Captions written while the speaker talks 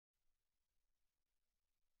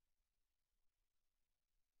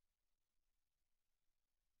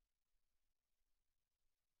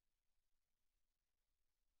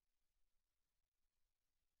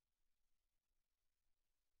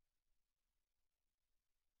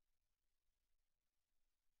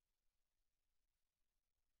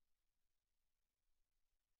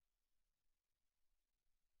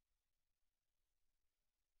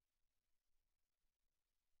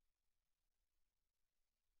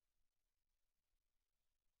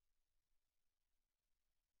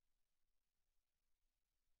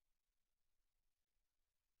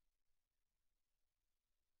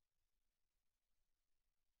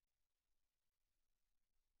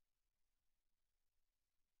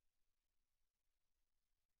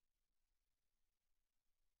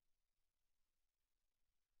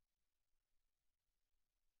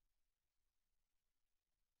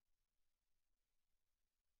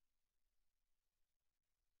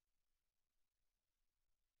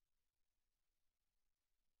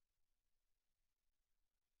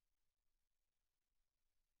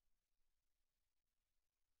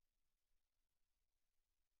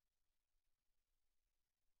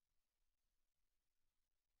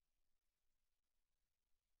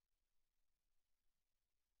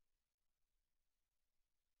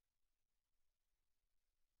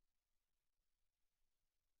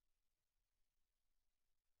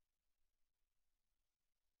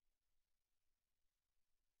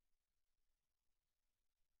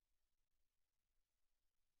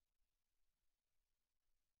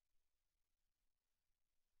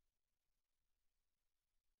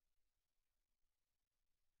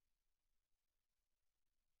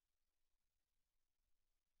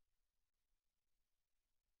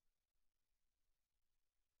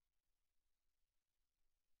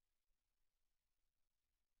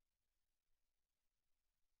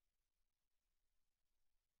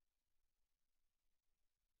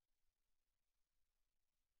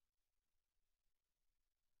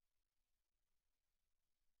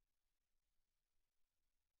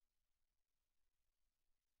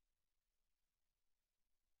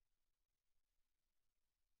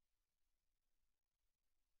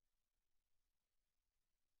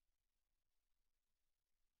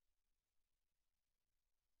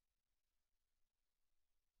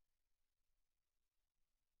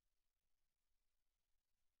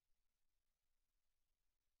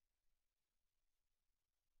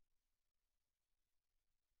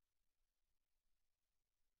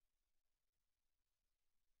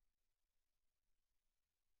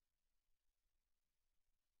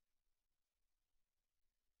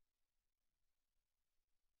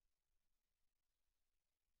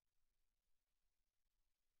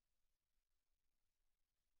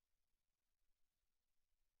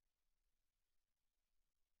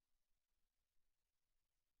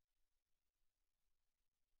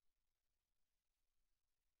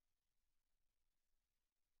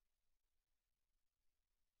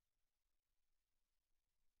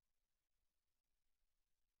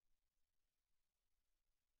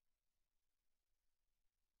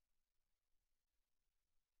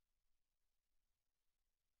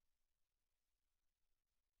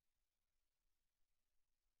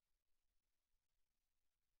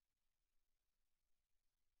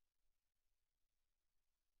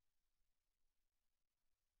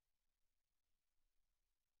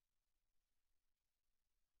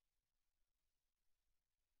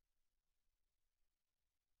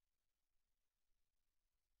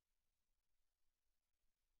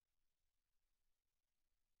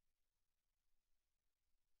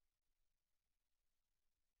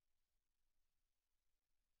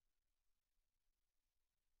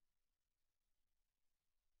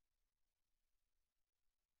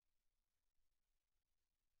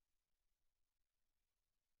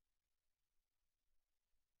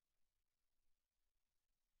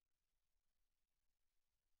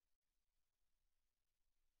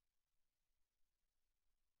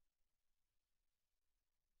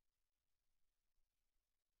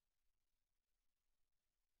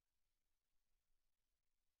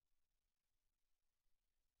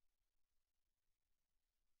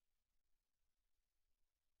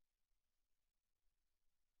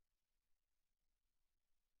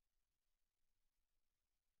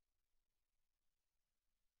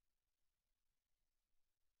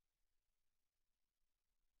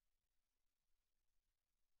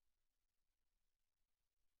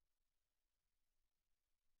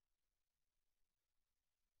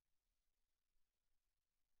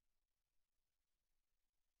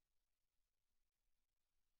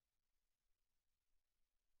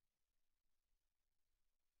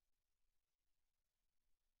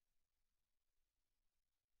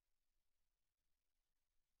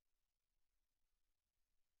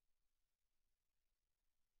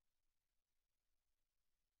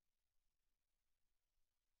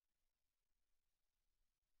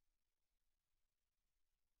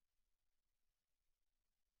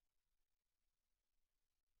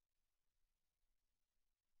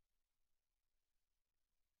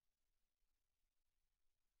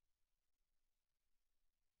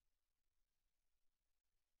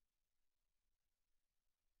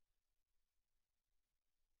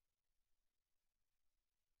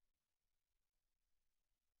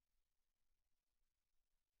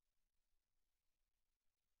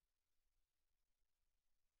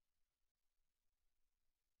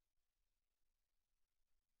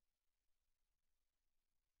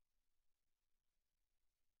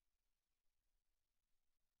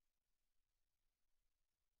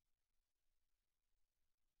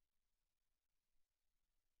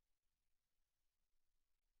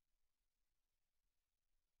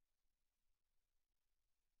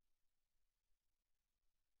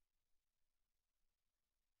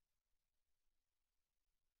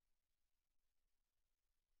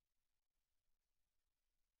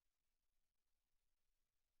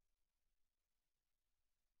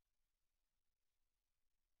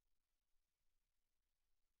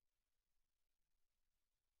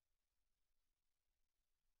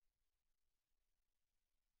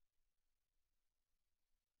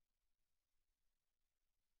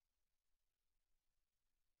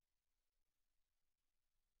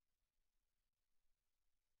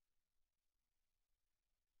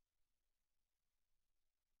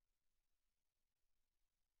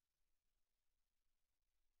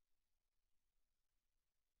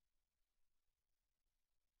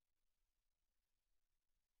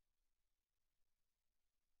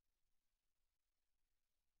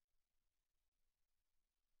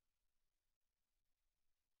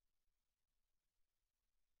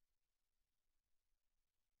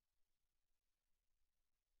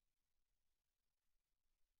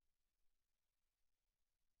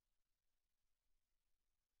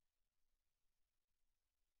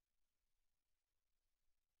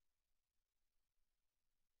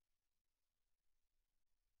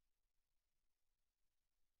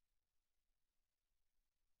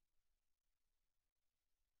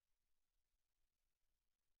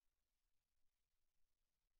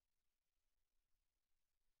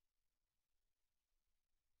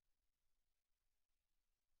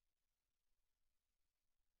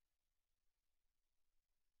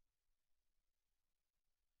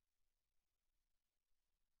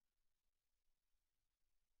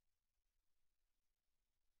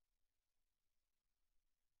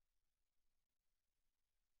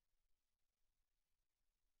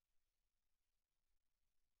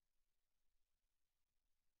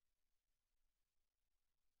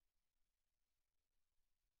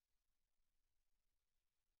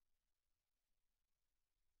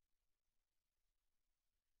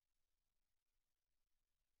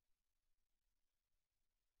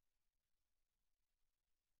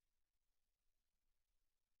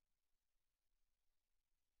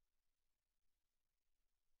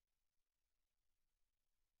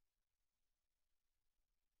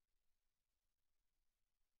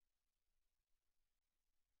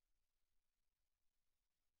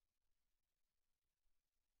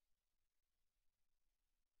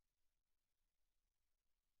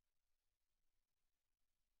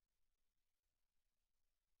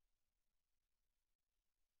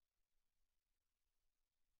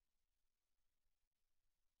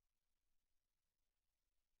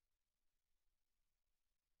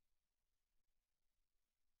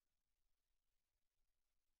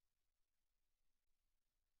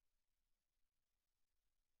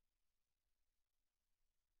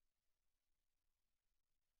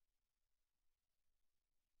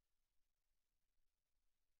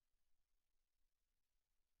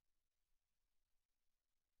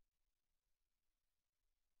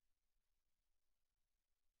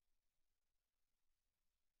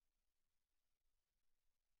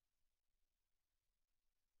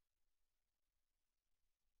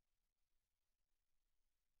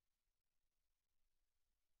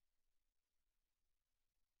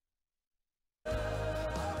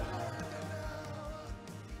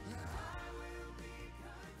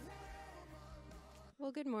Well,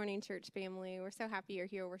 good morning, church family. We're so happy you're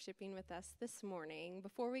here worshiping with us this morning.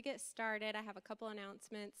 Before we get started, I have a couple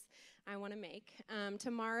announcements I want to make.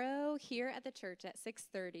 Tomorrow, here at the church at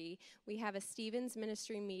 6:30, we have a Stevens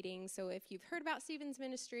Ministry meeting. So if you've heard about Stevens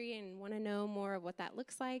Ministry and want to know more of what that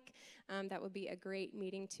looks like, that would be a great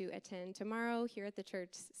meeting to attend tomorrow here at the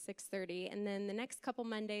church, 6:30. And then the next couple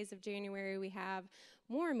Mondays of January, we have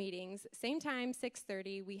more meetings. Same time,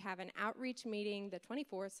 6:30. We have an outreach meeting the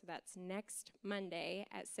 24th, so that's next Monday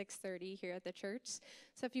at 6:30 here at the church.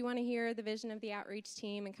 So if you want to hear the vision of the outreach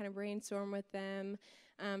team and kind of brainstorm with them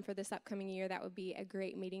for this upcoming year, that would be a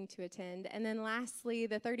great meeting to attend. And then lastly,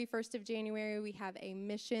 the 31st of January, we have a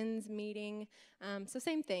missions meeting. So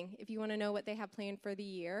same thing. If you want to know what they have planned for the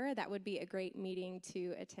year, that would be a great meeting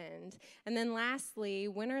to attend. And then lastly,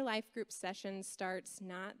 Winter Life Group session starts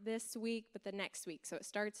not this week, but the next week. So it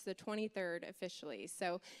starts the 23rd officially.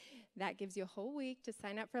 So that gives you a whole week to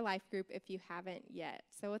sign up for Life Group if you haven't yet.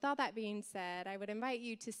 So with all that being said, I would invite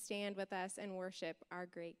you to stand with us and worship our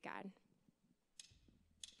great God.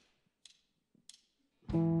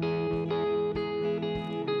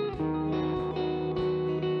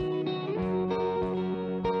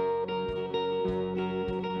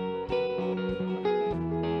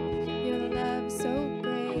 Your love so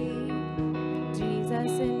great,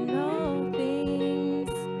 Jesus, in all things.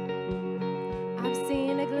 I've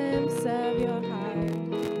seen a glimpse of your heart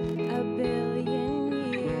a billion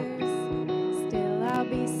years. Still I'll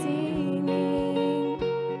be singing.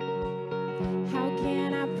 How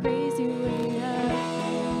can I praise you enough?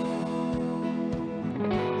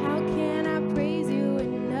 How can I praise you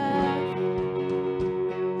enough?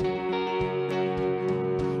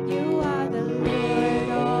 You are the Lord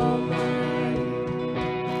Almighty,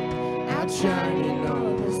 outshining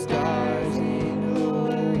all the stars in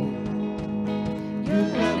glory. Your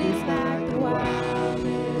love is like the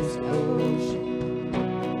wildest ocean.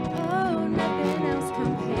 Oh, nothing else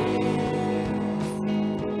compares.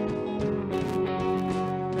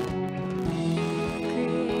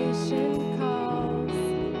 Creation calls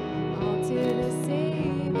all to the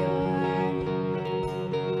Savior.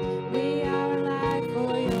 We are alive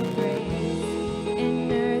for your grace.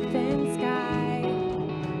 In earth and sky,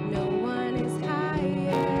 no one is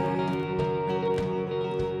higher.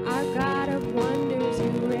 Our God of wonders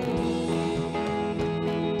you reign.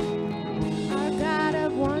 Our God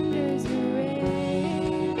of wonders you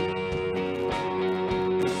reign.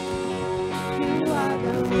 You are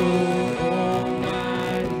the Lord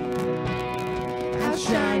Almighty,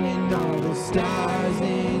 outshining all the stars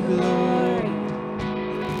in glory.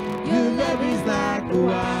 Your love is like the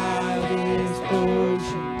wildest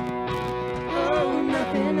ocean. Oh,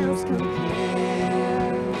 nothing else compares.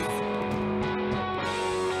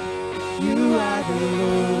 You are the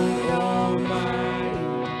Lord Almighty,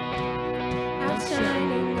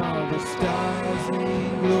 outshining all the stars in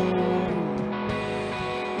glory.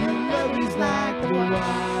 Your love is like the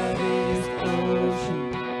wildest ocean.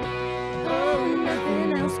 Oh, nothing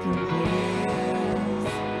else compares.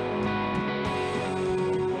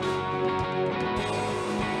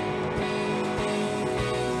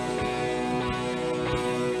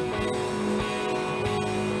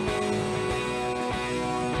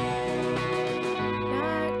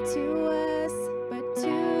 Not to us, but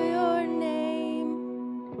to your name,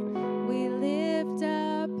 we lift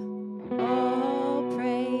up all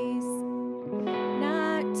praise.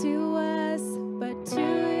 Not to us, but to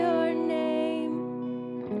your name,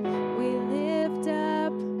 we lift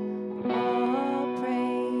up all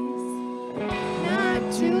praise. Not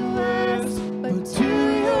to us, but to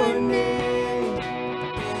your name,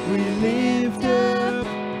 we lift up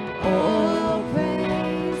all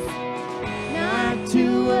praise. Not to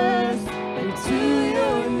us, but to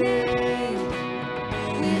your name,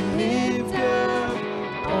 we lift up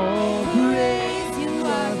all praise. You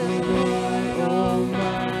are the Lord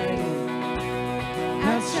Almighty,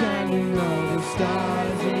 outshining all the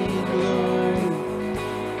stars in glory.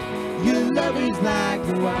 Your love is like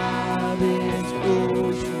the wildest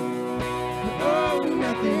ocean. Oh,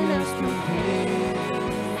 nothing else compares.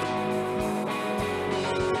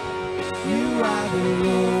 You are the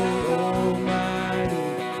Lord Almighty,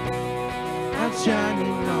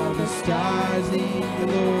 outshining all the stars in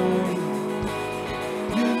glory.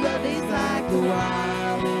 Your love is like the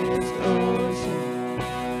wildest ocean.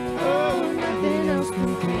 Oh, nothing else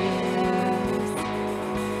compares.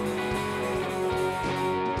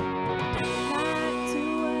 Not to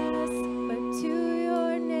us, but to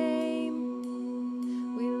your name,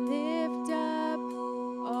 we lift up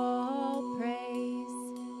all praise.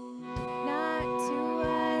 Not to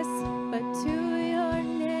us, but to your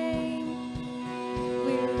name,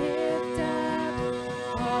 we lift up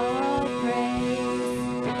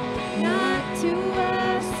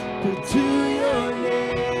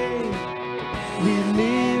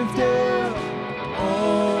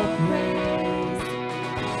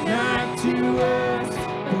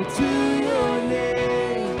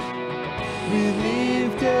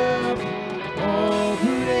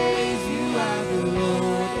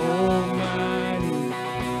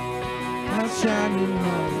Outshining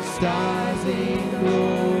all the stars in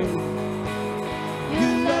glory.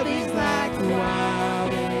 Your love is like the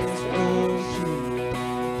wildest ocean.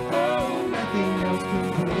 Oh, nothing else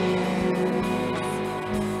compares.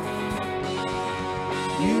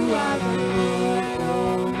 You are the Lord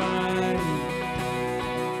Almighty,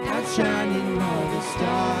 outshining all the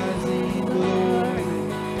stars in glory.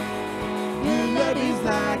 Your love is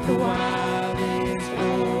like the wildest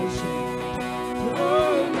ocean.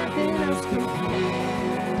 Oh, nothing else compares.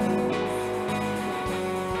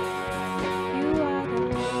 You are the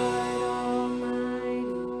Lord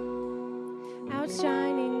Almighty,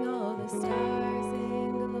 outshining all the stars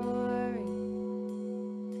in glory.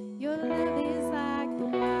 Your love is like the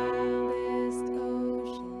wildest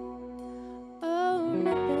ocean. Oh,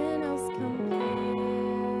 nothing else compares.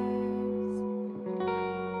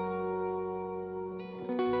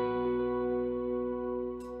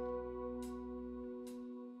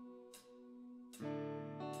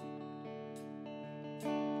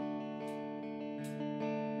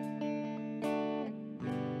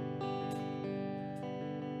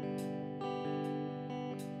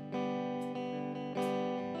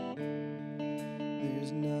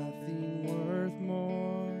 There's nothing worth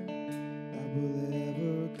more that will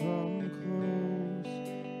ever come close.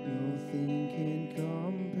 Nothing can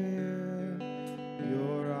compare.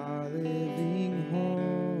 You're our living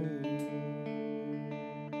hope.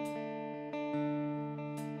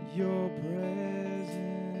 Your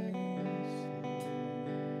presence,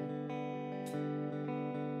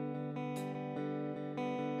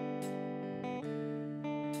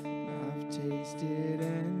 I've tasted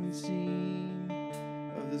and seen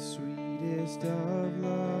of the sweetest of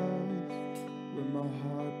loves, where my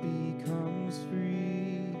heart becomes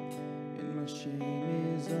free and my shame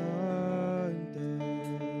is undone.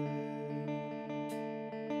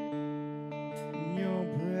 In your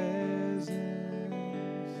presence,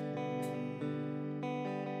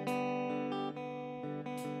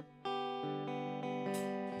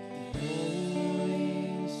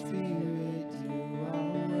 Holy Spirit, you are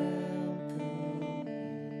welcome.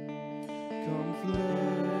 Come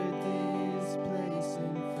flood this place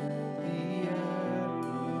and fill the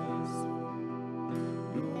atmosphere.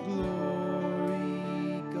 Your glory,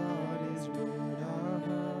 God, is what our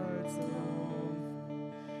hearts long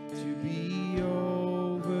for, to be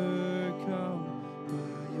overcome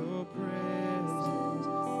by your presence,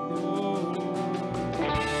 Lord.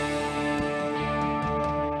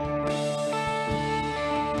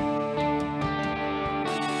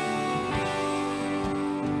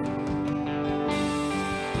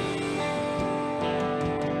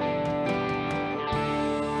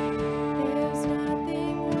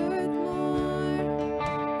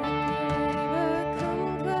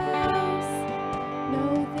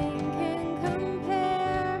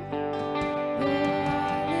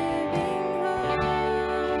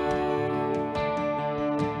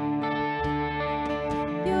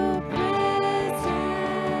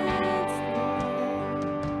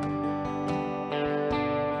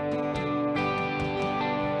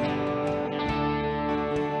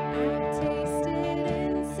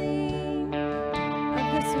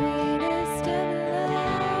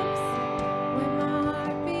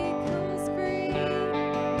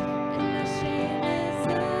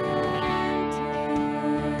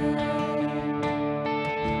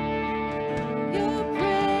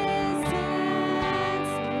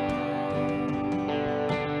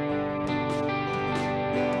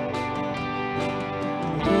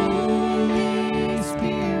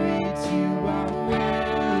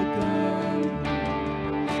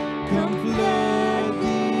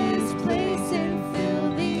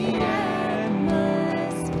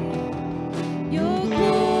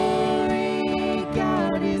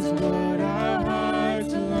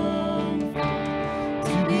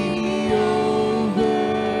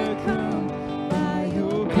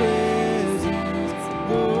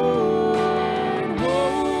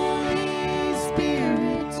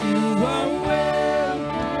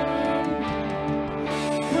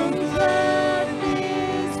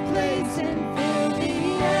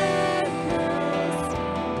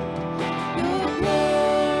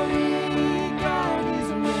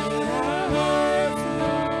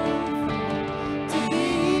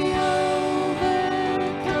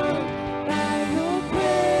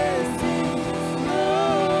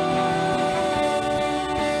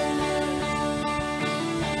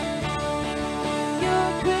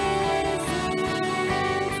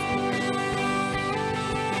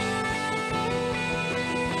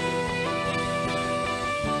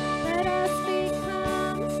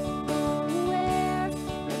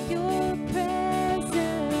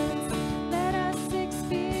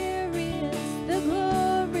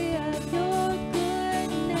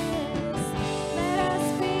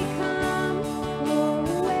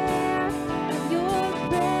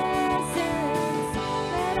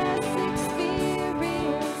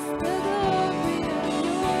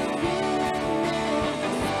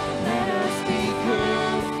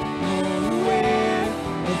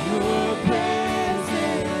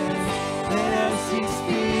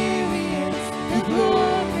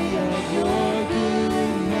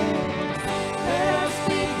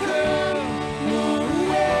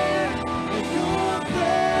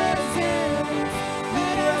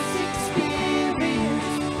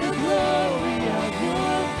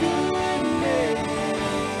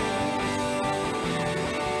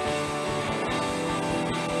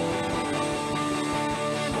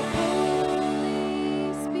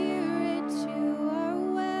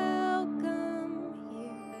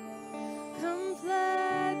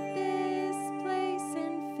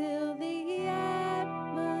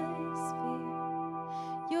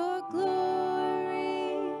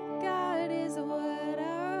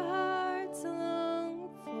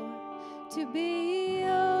 to be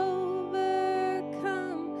overcome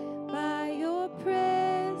by your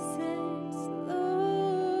presence, Lord.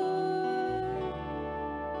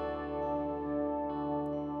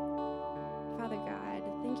 Father God,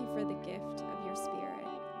 thank you for the gift of your Spirit,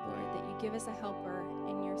 Lord, that you give us a helper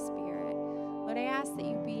in your Spirit. Lord, I ask that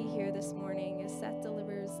you be here this morning as Seth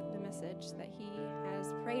delivers the message that he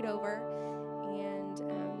has prayed over and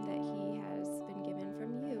that he has been given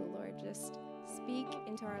from you. Lord, just speak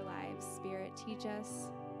into our lives, Spirit. Teach us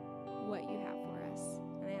what you have for us.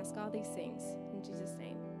 And I ask all these things in Jesus'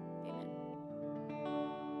 name. Amen.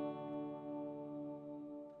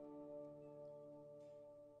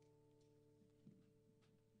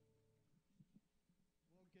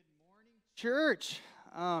 Church,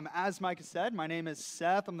 as Micah said, my name is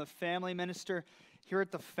Seth. I'm the family minister here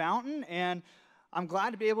at the Fountain, and I'm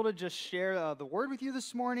glad to be able to just share the word with you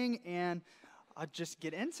this morning and just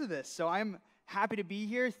get into this. So I'm happy to be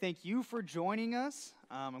here. Thank you for joining us.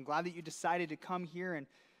 I'm glad that you decided to come here and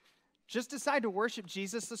just decide to worship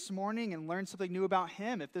Jesus this morning and learn something new about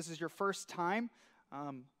him. If this is your first time,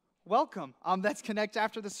 welcome. Let's connect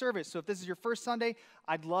after the service. So if this is your first Sunday,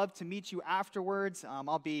 I'd love to meet you afterwards.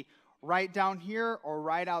 I'll be right down here or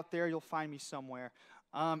right out there. You'll find me somewhere.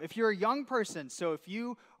 If you're a young person, so if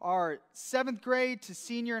you are 7th grade to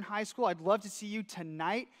senior in high school, I'd love to see you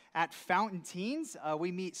tonight at Fountain Teens.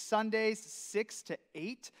 We meet Sundays 6 to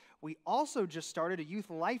 8. We also just started a youth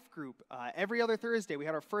life group every other Thursday. We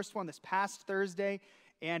had our first one this past Thursday,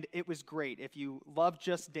 and it was great. If you love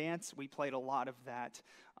Just Dance, we played a lot of that,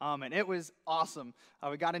 and it was awesome.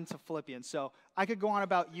 We got into Philippians. So I could go on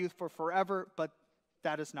about youth for forever, but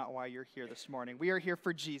that is not why you're here this morning. We are here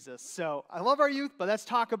for Jesus. So I love our youth, but let's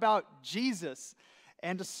talk about Jesus.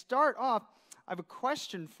 And to start off, I have a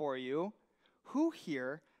question for you. Who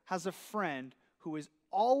here has a friend who is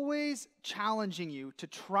always challenging you to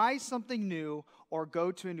try something new or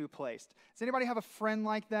go to a new place? Does anybody have a friend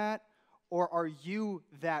like that? Or are you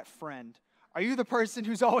that friend? Are you the person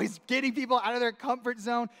who's always getting people out of their comfort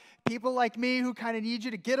zone? People like me who kind of need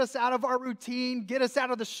you to get us out of our routine, get us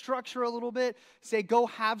out of the structure a little bit, say, go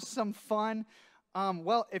have some fun.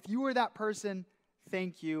 Well, if you were that person,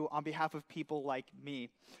 thank you on behalf of people like me.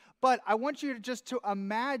 But I want you to just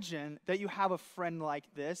imagine that you have a friend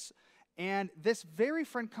like this, and this very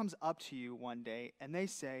friend comes up to you one day, and they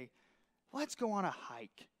say, let's go on a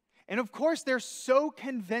hike. And of course, they're so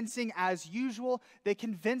convincing as usual. They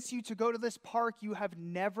convince you to go to this park you have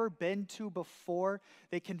never been to before.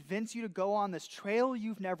 They convince you to go on this trail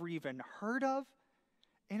you've never even heard of.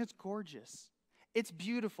 And it's gorgeous. It's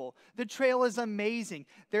beautiful. The trail is amazing.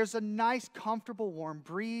 There's a nice, comfortable, warm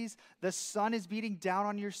breeze. The sun is beating down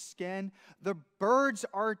on your skin. The birds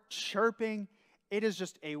are chirping. It is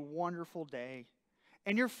just a wonderful day.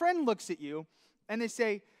 And your friend looks at you and they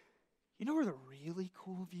say, you know where the really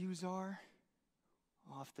cool views are?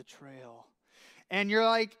 Off the trail. And you're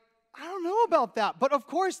like, I don't know about that. But of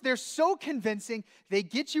course, they're so convincing. They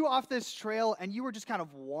get you off this trail, and you were just kind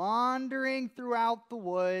of wandering throughout the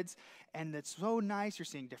woods. And it's so nice. You're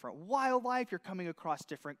seeing different wildlife. You're coming across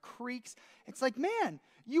different creeks. It's like, man,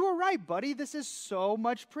 you were right, buddy. This is so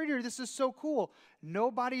much prettier. This is so cool.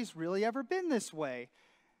 Nobody's really ever been this way.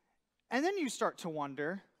 And then you start to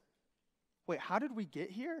wonder, wait, how did we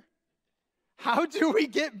get here? How do we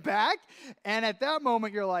get back? And at that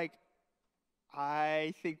moment, you're like,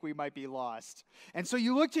 I think we might be lost. And so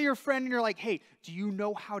you look to your friend and you're like, hey, do you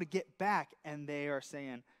know how to get back? And they are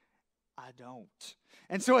saying, I don't.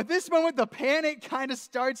 And so at this moment, the panic kind of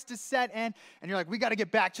starts to set in, and you're like, we got to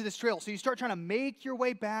get back to this trail. So you start trying to make your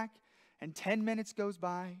way back, and 10 minutes goes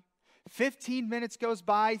by, 15 minutes goes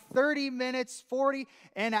by, 30 minutes, 40,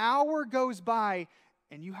 an hour goes by,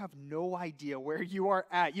 and you have no idea where you are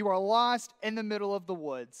at. You are lost in the middle of the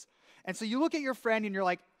woods. And so you look at your friend and you're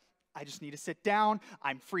like, I just need to sit down.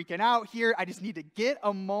 I'm freaking out here. I just need to get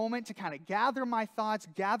a moment to kind of gather my thoughts,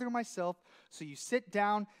 gather myself. So you sit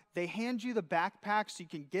down. They hand you the backpack so you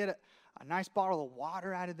can get a nice bottle of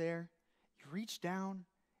water out of there. You reach down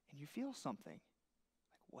and you feel something.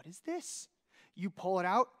 Like, what is this? You pull it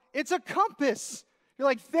out. It's a compass. You're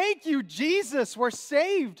like, thank you, Jesus, we're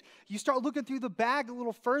saved. You start looking through the bag a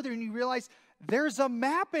little further and you realize there's a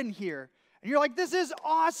map in here. And you're like, this is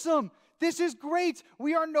awesome. This is great.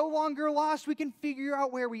 We are no longer lost. We can figure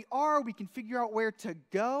out where we are. We can figure out where to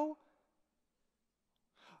go.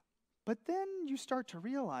 But then you start to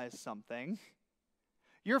realize something.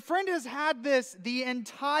 Your friend has had this the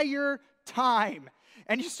entire time.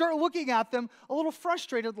 And you start looking at them a little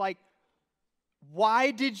frustrated, like, why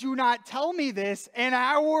did you not tell me this an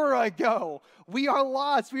hour ago? We are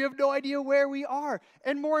lost. We have no idea where we are.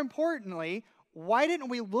 And more importantly, why didn't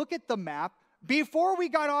we look at the map before we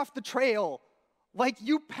got off the trail? Like,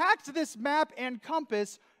 you packed this map and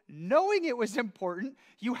compass knowing it was important.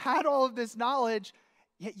 You had all of this knowledge,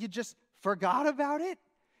 yet you just forgot about it.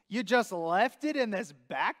 You just left it in this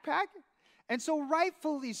backpack. And so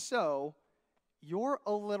rightfully so, you're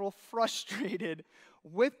a little frustrated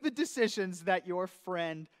with the decisions that your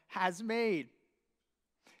friend has made.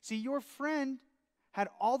 See, your friend had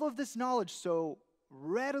all of this knowledge so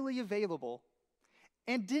readily available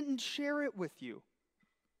and didn't share it with you.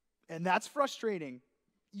 And that's frustrating.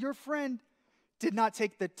 Your friend did not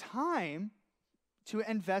take the time to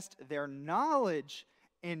invest their knowledge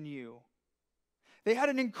in you. They had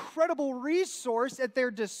an incredible resource at their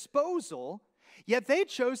disposal, yet they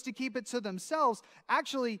chose to keep it to themselves.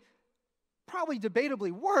 Actually, probably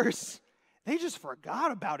debatably worse, they just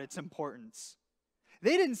forgot about its importance.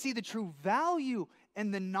 They didn't see the true value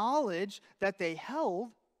in the knowledge that they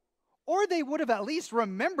held, or they would have at least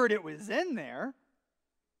remembered it was in there.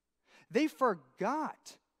 They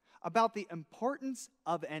forgot about the importance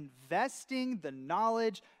of investing the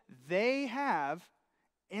knowledge they have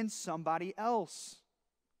in somebody else,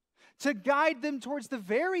 to guide them towards the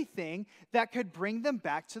very thing that could bring them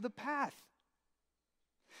back to the path.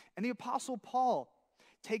 And the Apostle Paul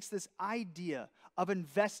takes this idea of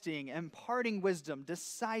investing, imparting wisdom,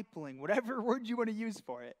 discipling, whatever word you want to use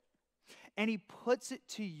for it, and he puts it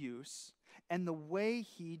to use in the way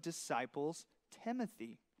he disciples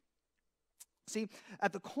Timothy. See,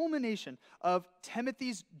 at the culmination of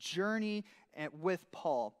Timothy's journey with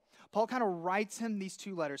Paul kind of writes him these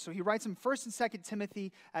two letters. So he writes him 1st and 2nd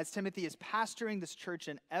Timothy as Timothy is pastoring this church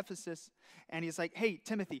in Ephesus. And he's like, hey,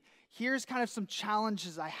 Timothy, here's kind of some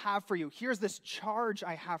challenges I have for you. Here's this charge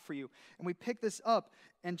I have for you. And we pick this up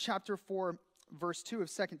in chapter 4, verse 2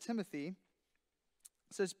 of 2 Timothy.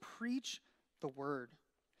 It says, preach the word.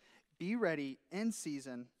 Be ready in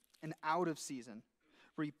season and out of season.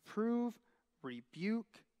 Reprove,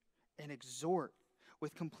 rebuke, and exhort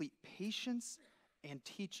with complete patience and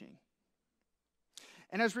teaching.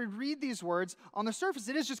 And as we read these words, on the surface,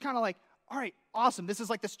 it is just kind of like, all right, awesome. This is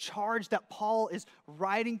like this charge that Paul is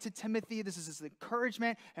writing to Timothy. This is his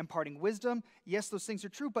encouragement, imparting wisdom. Yes, those things are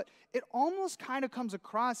true, but it almost kind of comes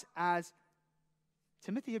across as,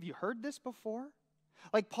 Timothy, have you heard this before?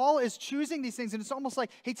 Like, Paul is choosing these things, and it's almost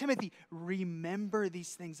like, hey, Timothy, remember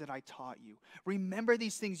these things that I taught you. Remember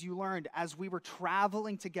these things you learned as we were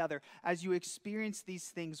traveling together, as you experienced these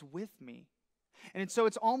things with me. And so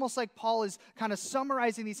it's almost like Paul is kind of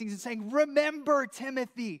summarizing these things and saying, remember,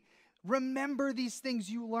 Timothy, remember these things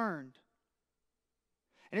you learned.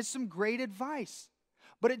 And it's some great advice.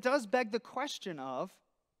 But it does beg the question of,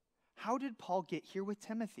 how did Paul get here with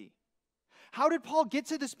Timothy? How did Paul get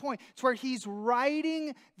to this point to where he's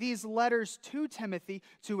writing these letters to Timothy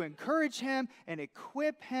to encourage him and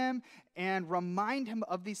equip him and remind him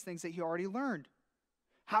of these things that he already learned?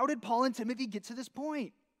 How did Paul and Timothy get to this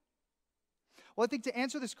point? Well, I think to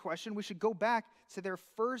answer this question, we should go back to their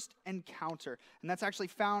first encounter. And that's actually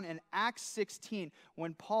found in Acts 16,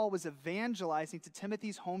 when Paul was evangelizing to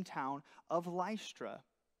Timothy's hometown of Lystra.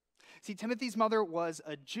 See, Timothy's mother was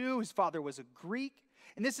a Jew, his father was a Greek.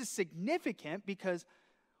 And this is significant because,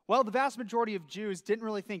 well, the vast majority of Jews didn't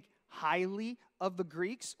really think highly of the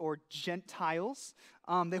Greeks or Gentiles.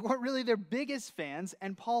 They weren't really their biggest fans.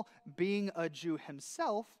 And Paul, being a Jew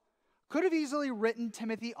himself, could have easily written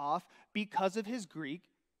Timothy off because of his Greek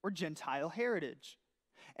or Gentile heritage.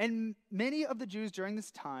 And many of the Jews during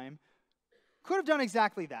this time could have done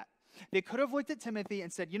exactly that. They could have looked at Timothy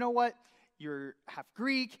and said, you know what? You're half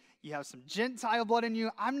Greek, you have some Gentile blood in you.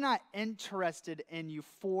 I'm not interested in you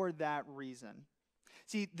for that reason.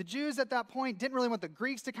 See, the Jews at that point didn't really want the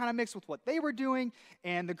Greeks to kind of mix with what they were doing,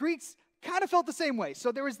 and the Greeks kind of felt the same way.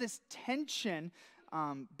 So there was this tension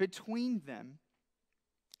between them.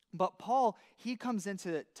 But Paul, he comes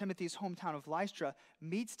into Timothy's hometown of Lystra,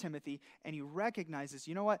 meets Timothy, and he recognizes,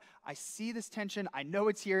 you know what? I see this tension. I know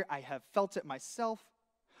it's here. I have felt it myself.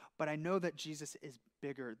 But I know that Jesus is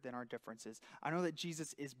bigger than our differences. I know that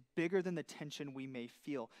Jesus is bigger than the tension we may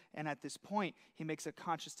feel. And at this point, he makes a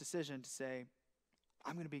conscious decision to say,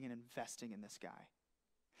 I'm going to begin investing in this guy.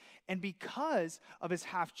 And because of his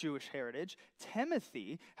half-Jewish heritage,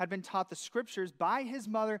 Timothy had been taught the scriptures by his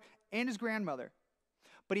mother and his grandmother.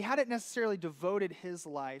 But he hadn't necessarily devoted his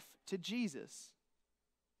life to Jesus.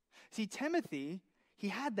 See, Timothy, he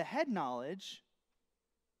had the head knowledge,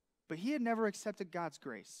 but he had never accepted God's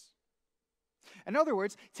grace. In other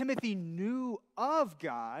words, Timothy knew of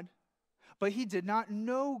God, but he did not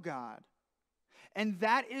know God. And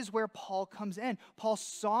that is where Paul comes in. Paul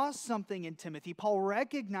saw something in Timothy. Paul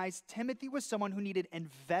recognized Timothy was someone who needed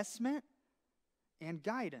investment and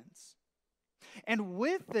guidance. And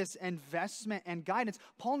with this investment and guidance,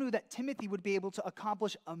 Paul knew that Timothy would be able to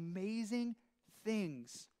accomplish amazing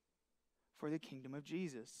things for the kingdom of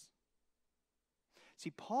Jesus.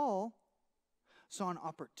 See, Paul saw an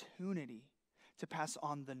opportunity to pass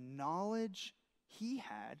on the knowledge he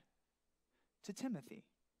had to Timothy.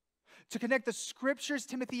 To connect the scriptures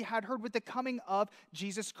Timothy had heard with the coming of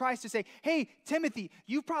Jesus Christ. To say, hey, Timothy,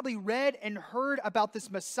 you've probably read and heard about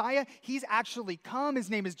this Messiah. He's actually come. His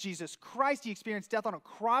name is Jesus Christ. He experienced death on a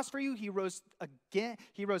cross for you. He rose again.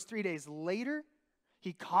 He rose 3 days later.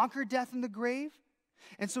 He conquered death in the grave.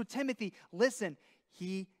 And so, Timothy, listen,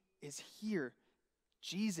 he is here.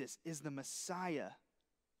 Jesus is the Messiah.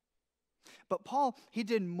 But Paul, he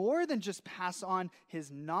did more than just pass on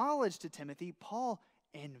his knowledge to Timothy. Paul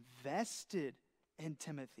invested in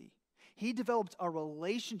Timothy. He developed a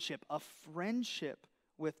relationship, a friendship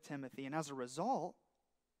with Timothy. And as a result,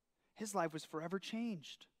 his life was forever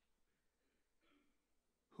changed.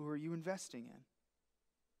 Who are you investing in?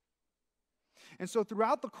 And so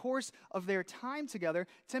throughout the course of their time together,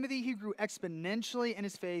 Timothy, he grew exponentially in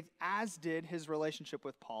his faith, as did his relationship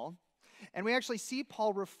with Paul. And we actually see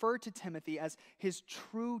Paul refer to Timothy as his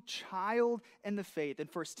true child in the faith in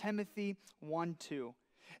 1 Timothy 1:2.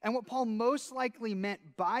 And what Paul most likely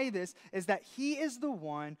meant by this is that he is the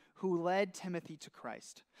one who led Timothy to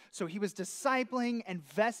Christ. So he was discipling,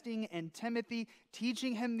 investing in Timothy,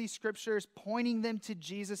 teaching him these scriptures, pointing them to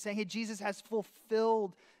Jesus, saying, hey, Jesus has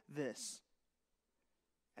fulfilled this.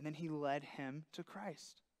 And then he led him to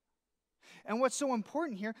Christ. And what's so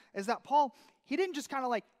important here is that Paul, he didn't just kind of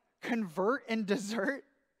like convert and desert.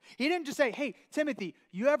 He didn't just say, hey, Timothy,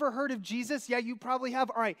 you ever heard of Jesus? Yeah, you probably have.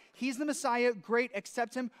 All right, he's the Messiah. Great,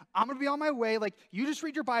 accept him. I'm going to be on my way. Like, you just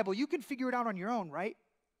read your Bible. You can figure it out on your own, right?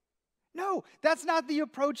 No, that's not the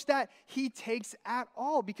approach that he takes at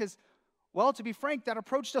all because, well, to be frank, that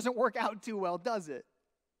approach doesn't work out too well, does it?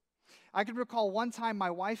 I can recall one time my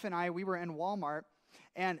wife and I, we were in Walmart,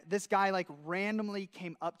 and this guy like randomly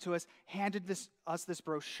came up to us, handed us this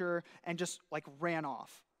brochure, and just like ran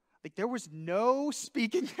off. Like there was no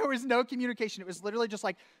speaking, there was no communication. It was literally just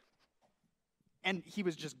like, and he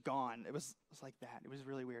was just gone. It was like that. It was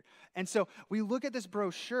really weird. And so we look at this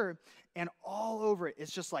brochure, and all over it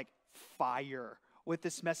is just like fire with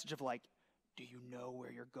this message of like, do you know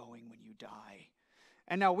where you're going when you die?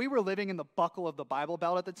 And now we were living in the buckle of the Bible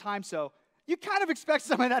Belt at the time, so you kind of expect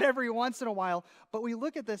some of that every once in a while. But we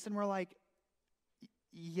look at this and we're like,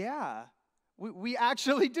 yeah, we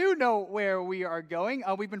actually do know where we are going.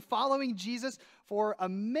 We've been following Jesus for a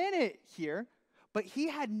minute here, but he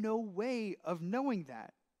had no way of knowing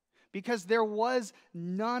that because there was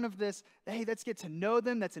none of this, hey, let's get to know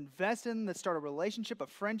them, let's invest in them, let's start a relationship, a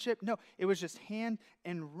friendship. No, it was just hand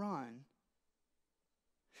and run.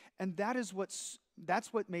 And that's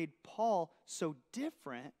what made Paul so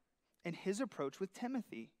different in his approach with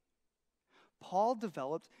Timothy. Paul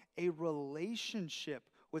developed a relationship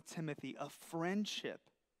with Timothy, a friendship.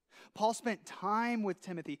 Paul spent time with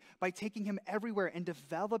Timothy by taking him everywhere and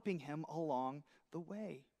developing him along the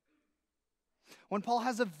way. When Paul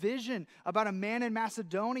has a vision about a man in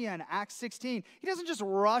Macedonia in Acts 16, he doesn't just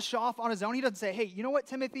rush off on his own. He doesn't say, hey, you know what,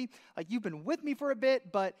 Timothy? Like, you've been with me for a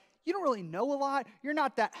bit, but you don't really know a lot. You're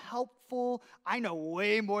not that helpful. I know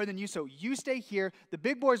way more than you, so you stay here. The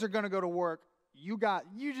big boys are going to go to work. You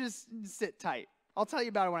just sit tight. I'll tell you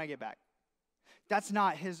about it when I get back. That's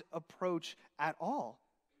not his approach at all.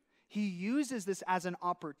 He uses this as an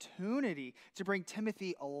opportunity to bring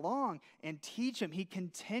Timothy along and teach him. He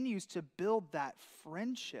continues to build that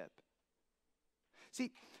friendship.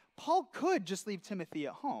 See, Paul could just leave Timothy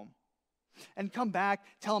at home and come back,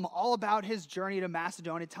 tell him all about his journey to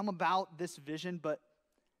Macedonia, tell him about this vision, but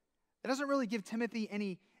it doesn't really give Timothy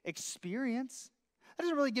any experience. That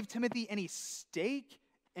doesn't really give Timothy any stake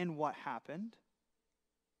in what happened.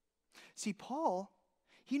 See, Paul,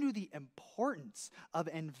 he knew the importance of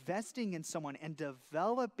investing in someone and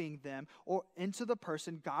developing them or into the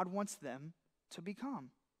person God wants them to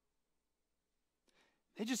become.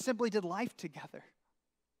 They just simply did life together.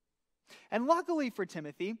 And luckily for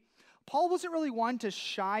Timothy, Paul wasn't really one to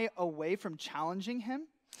shy away from challenging him.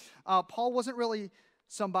 Paul wasn't really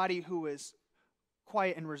somebody who was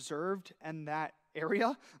quiet and reserved in that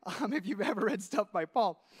area, if you've ever read stuff by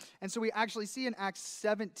Paul. And so we actually see in Acts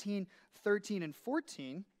 17, 13, and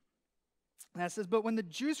 14, that says, but when the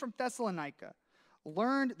Jews from Thessalonica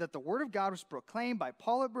learned that the word of God was proclaimed by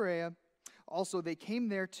Paul at Berea, also they came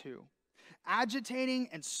there too, agitating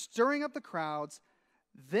and stirring up the crowds.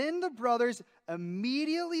 Then the brothers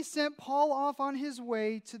immediately sent Paul off on his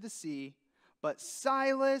way to the sea, but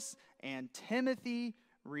Silas and Timothy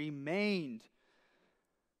remained.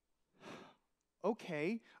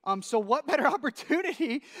 okay, so what better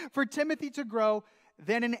opportunity for Timothy to grow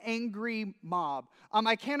than an angry mob?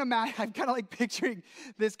 I can't imagine, I'm kind of like picturing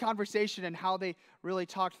this conversation and how they really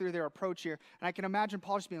talked through their approach here. And I can imagine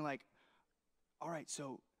Paul just being like, all right,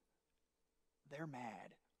 so they're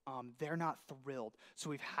mad. They're not thrilled. So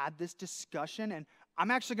we've had this discussion, and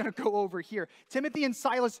I'm actually going to go over here. Timothy and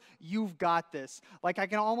Silas, you've got this. Like, I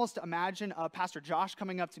can almost imagine Pastor Josh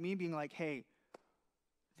coming up to me and being like, hey,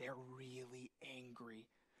 they're really angry.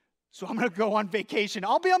 So I'm going to go on vacation.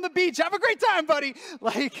 I'll be on the beach. Have a great time, buddy.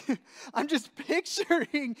 Like, I'm just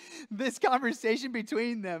picturing this conversation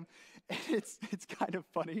between them. It's kind of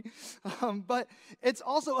funny. But it's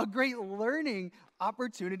also a great learning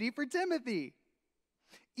opportunity for Timothy.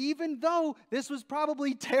 Even though this was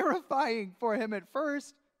probably terrifying for him at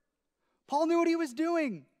first, Paul knew what he was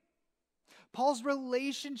doing. Paul's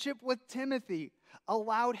relationship with Timothy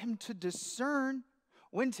allowed him to discern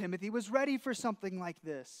when Timothy was ready for something like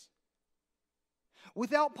this.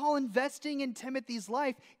 Without Paul investing in Timothy's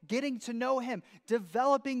life, getting to know him,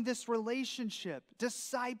 developing this relationship,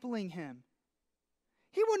 discipling him,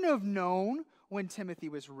 he wouldn't have known when Timothy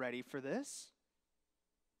was ready for this.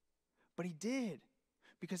 But he did,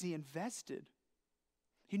 because he invested.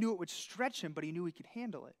 He knew it would stretch him, but he knew he could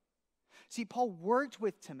handle it. See, Paul worked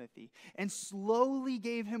with Timothy and slowly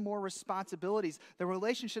gave him more responsibilities. The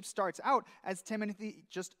relationship starts out as Timothy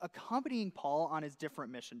just accompanying Paul on his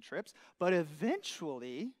different mission trips, but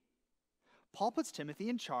eventually, Paul puts Timothy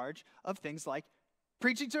in charge of things like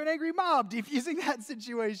preaching to an angry mob, defusing that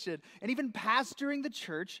situation, and even pastoring the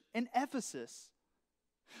church in Ephesus.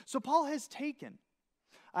 So Paul has taken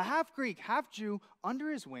a half-Greek, half-Jew under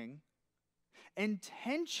his wing,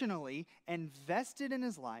 intentionally invested in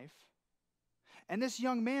his life, and this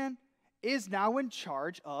young man is now in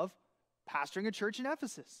charge of pastoring a church in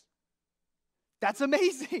Ephesus. That's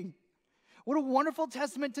amazing. What a wonderful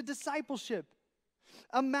testament to discipleship.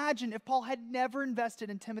 Imagine if Paul had never invested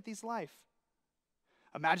in Timothy's life.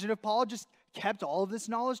 Imagine if Paul just kept all of this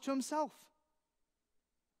knowledge to himself.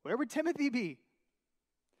 Where would Timothy be?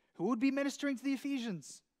 Who would be ministering to the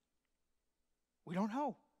Ephesians? We don't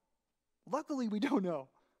know. Luckily, we don't know.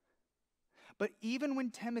 But even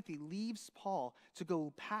when Timothy leaves Paul to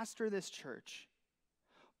go pastor this church,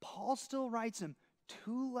 Paul still writes him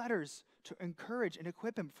 2 letters to encourage and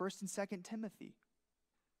equip him, 1st and 2nd Timothy.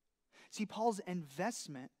 See, Paul's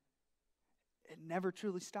investment, it never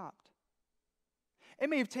truly stopped. It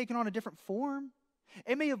may have taken on a different form.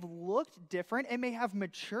 It may have looked different. It may have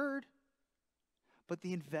matured. But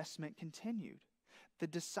the investment continued. The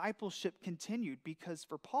discipleship continued because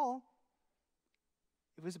for Paul,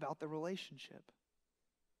 it was about the relationship.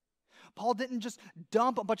 Paul didn't just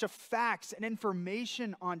dump a bunch of facts and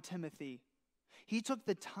information on Timothy. He took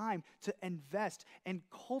the time to invest and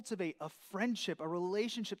cultivate a friendship, a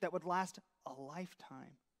relationship that would last a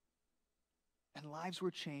lifetime. And lives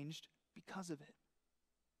were changed because of it.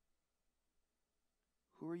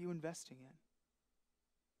 Who are you investing in?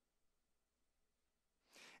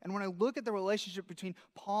 And when I look at the relationship between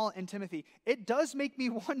Paul and Timothy, it does make me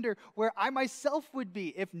wonder where I myself would be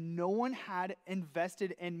if no one had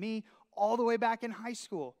invested in me all the way back in high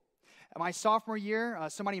school. In my sophomore year,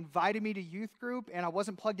 somebody invited me to youth group, and I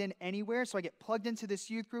wasn't plugged in anywhere, so I get plugged into this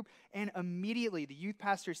youth group, and immediately the youth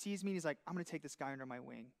pastor sees me, and he's like, I'm going to take this guy under my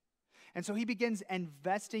wing. And so he begins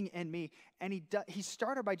investing in me, and he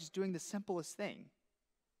started by just doing the simplest thing.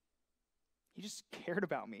 He just cared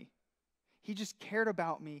about me. He just cared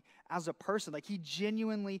about me as a person. Like, he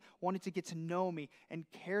genuinely wanted to get to know me and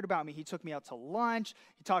cared about me. He took me out to lunch.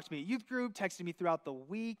 He talked to me at youth group, texted me throughout the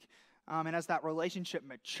week. And as that relationship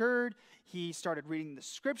matured, he started reading the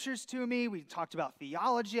scriptures to me. We talked about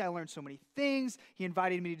theology. I learned so many things. He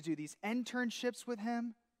invited me to do these internships with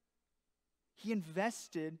him. He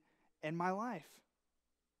invested in my life.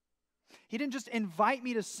 He didn't just invite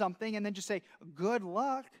me to something and then just say, good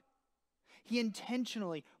luck. He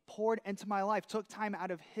intentionally poured into my life, took time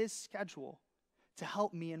out of his schedule to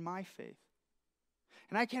help me in my faith.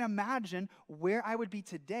 And I can't imagine where I would be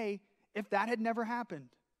today if that had never happened.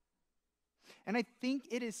 And I think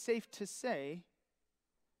it is safe to say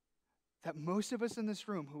that most of us in this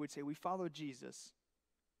room who would say we follow Jesus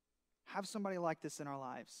have somebody like this in our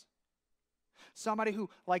lives. Somebody who,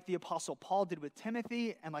 like the Apostle Paul did with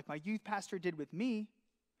Timothy and like my youth pastor did with me,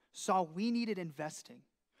 saw we needed investing.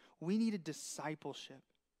 We needed discipleship.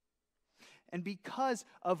 And because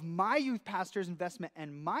of my youth pastor's investment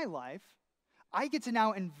in my life, I get to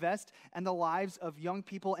now invest in the lives of young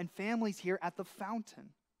people and families here at the Fountain.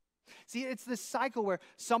 See, it's this cycle where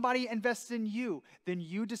somebody invests in you, then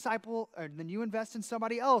you disciple, or then you invest in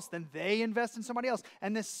somebody else, then they invest in somebody else.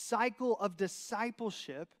 And this cycle of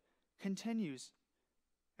discipleship continues.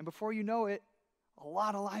 And before you know it, a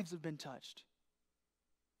lot of lives have been touched.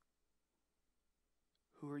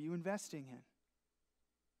 Who are you investing in?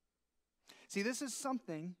 See, this is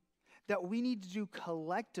something that we need to do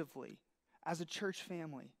collectively as a church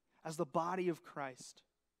family, as the body of Christ.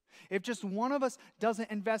 If just one of us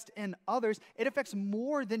doesn't invest in others, it affects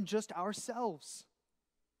more than just ourselves.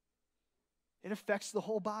 It affects the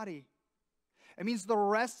whole body. It means the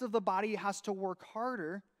rest of the body has to work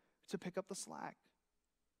harder to pick up the slack.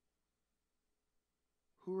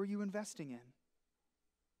 Who are you investing in?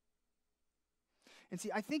 And see,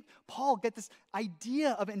 I think Paul get this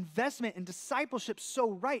idea of investment and discipleship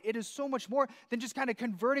so right. It is so much more than just kind of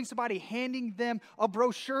converting somebody, handing them a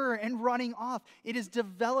brochure and running off. It is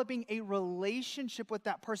developing a relationship with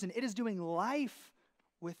that person. It is doing life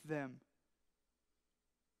with them.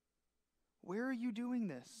 Where are you doing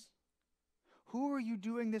this? Who are you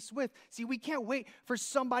doing this with? See, we can't wait for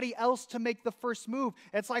somebody else to make the first move.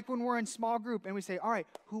 It's like when we're in small group and we say, all right,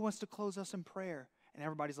 who wants to close us in prayer? And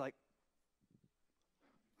everybody's like,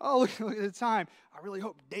 oh, look at the time. I really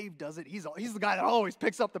hope Dave does it. He's the guy that always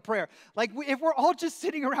picks up the prayer. Like, if we're all just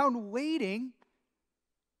sitting around waiting,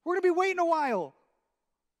 we're going to be waiting a while.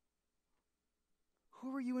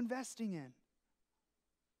 Who are you investing in?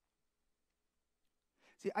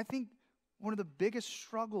 See, I think one of the biggest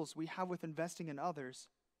struggles we have with investing in others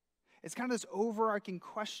is kind of this overarching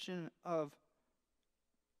question of,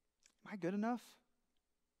 am I good enough?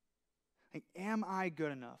 Like, am I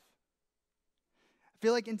good enough? I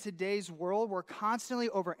feel like in today's world, we're constantly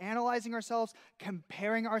overanalyzing ourselves,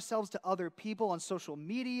 comparing ourselves to other people on social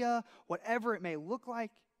media, whatever it may look like.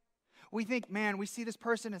 We think, man, we see this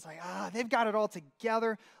person, it's like, they've got it all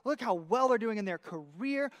together. Look how well they're doing in their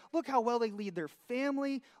career. Look how well they lead their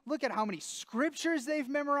family. Look at how many scriptures they've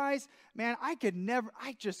memorized. Man, I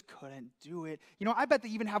just couldn't do it. You know, I bet they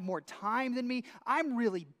even have more time than me. I'm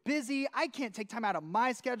really busy. I can't take time out of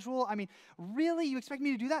my schedule. I mean, really? You expect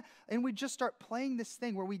me to do that? And we just start playing this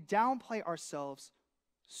thing where we downplay ourselves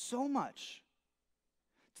so much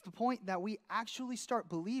to the point that we actually start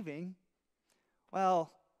believing,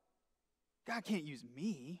 well, God can't use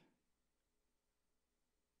me.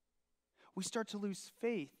 We start to lose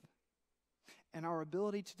faith in our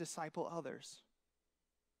ability to disciple others.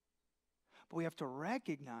 But we have to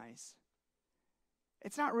recognize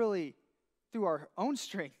it's not really through our own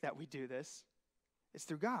strength that we do this. It's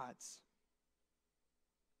through God's.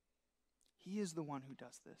 He is the one who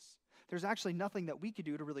does this. There's actually nothing that we could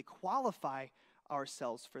do to really qualify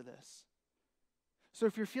ourselves for this. So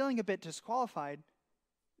if you're feeling a bit disqualified,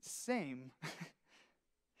 same.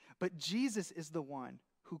 But Jesus is the one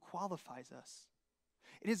who qualifies us.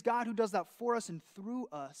 It is God who does that for us and through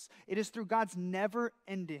us. It is through God's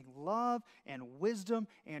never-ending love and wisdom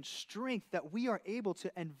and strength that we are able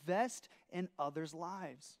to invest in others'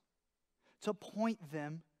 lives, to point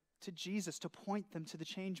them to Jesus, to point them to the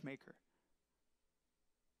change maker.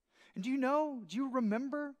 And do you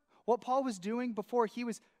remember what Paul was doing before he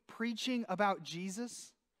was preaching about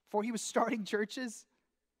Jesus, before he was starting churches?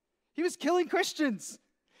 He was killing Christians.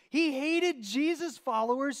 He hated Jesus'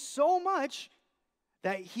 followers so much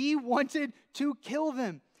that he wanted to kill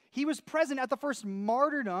them. He was present at the first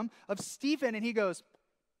martyrdom of Stephen, and he goes,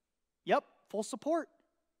 yep, full support.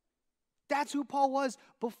 That's who Paul was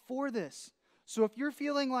before this. So if you're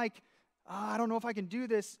feeling like, I don't know if I can do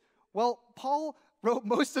this, well, Paul wrote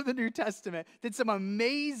most of the New Testament, did some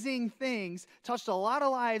amazing things, touched a lot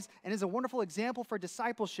of lives, and is a wonderful example for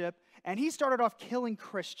discipleship, and he started off killing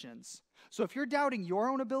Christians. So if you're doubting your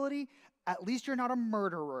own ability, at least you're not a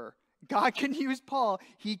murderer. God can use Paul.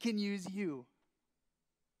 He can use you.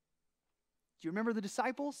 Do you remember the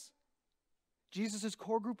disciples? Jesus'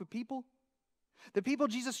 core group of people? The people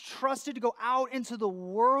Jesus trusted to go out into the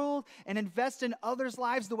world and invest in others'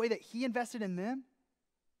 lives the way that he invested in them?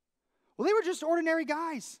 Well, they were just ordinary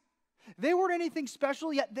guys. They weren't anything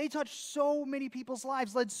special, yet they touched so many people's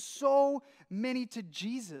lives, led so many to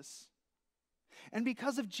Jesus. And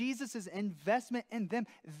because of Jesus' investment in them,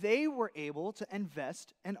 they were able to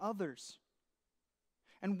invest in others.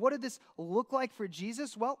 And what did this look like for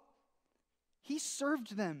Jesus? Well, he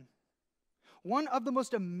served them. One of the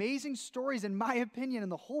most amazing stories, in my opinion, in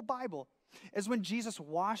the whole Bible is when Jesus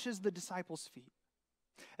washes the disciples' feet.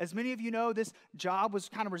 As many of you know, this job was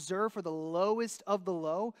kind of reserved for the lowest of the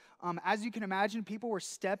low. As you can imagine, people were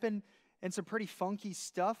stepping in some pretty funky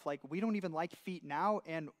stuff. Like, we don't even like feet now,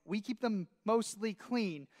 and we keep them mostly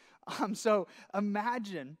clean. So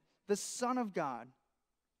imagine the Son of God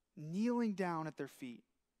kneeling down at their feet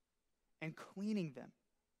and cleaning them.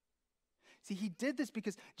 See, he did this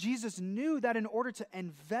because Jesus knew that in order to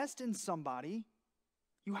invest in somebody,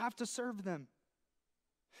 you have to serve them.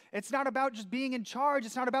 It's not about just being in charge.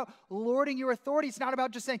 It's not about lording your authority. It's not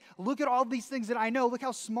about just saying, look at all these things that I know. Look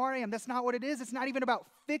how smart I am. That's not what it is. It's not even about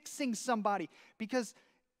fixing somebody because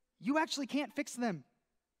you actually can't fix them.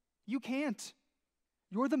 You can't.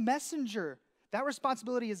 You're the messenger. That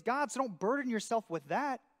responsibility is God's, so don't burden yourself with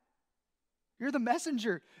that. You're the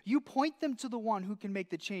messenger. You point them to the one who can make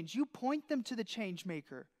the change. You point them to the change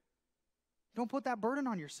maker. Don't put that burden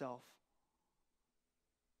on yourself.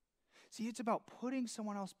 See, it's about putting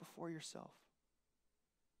someone else before yourself.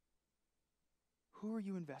 Who are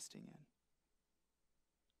you investing in?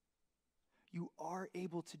 You are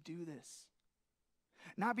able to do this.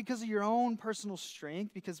 Not because of your own personal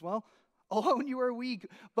strength, because, well, alone you are weak,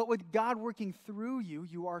 but with God working through you,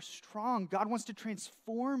 you are strong. God wants to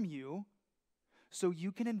transform you so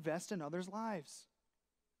you can invest in others' lives.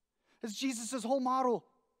 That's Jesus' whole model.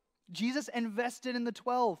 Jesus invested in the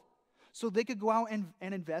 12 so they could go out and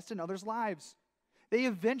invest in others' lives. They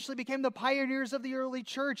eventually became the pioneers of the early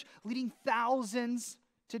church, leading thousands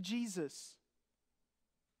to Jesus.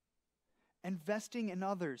 Investing in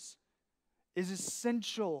others is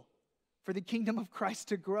essential for the kingdom of Christ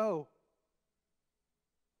to grow.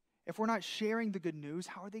 If we're not sharing the good news,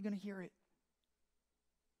 how are they going to hear it?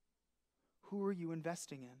 Who are you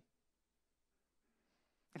investing in?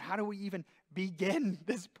 And how do we even begin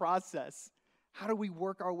this process? How do we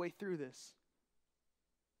work our way through this?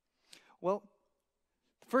 Well,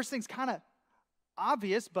 the first thing's kind of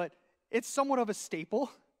obvious, but it's somewhat of a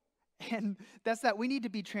staple. And that's that we need to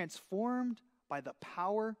be transformed by the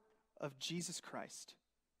power of Jesus Christ.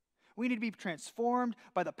 We need to be transformed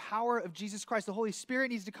by the power of Jesus Christ. The Holy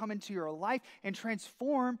Spirit needs to come into your life and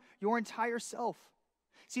transform your entire self.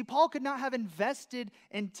 See, Paul could not have invested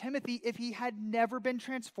in Timothy if he had never been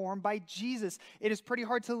transformed by Jesus. It is pretty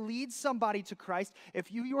hard to lead somebody to Christ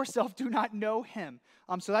if you yourself do not know him.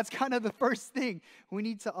 So that's kind of the first thing. We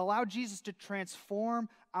need to allow Jesus to transform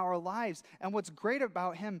our lives. And what's great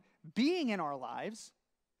about him being in our lives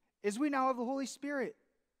is we now have the Holy Spirit.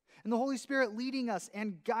 And the Holy Spirit leading us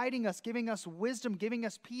and guiding us, giving us wisdom, giving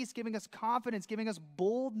us peace, giving us confidence, giving us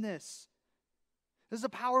boldness. This is a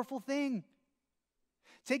powerful thing.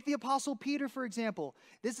 Take the Apostle Peter, for example.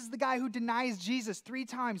 This is the guy who denies Jesus 3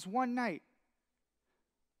 times one night.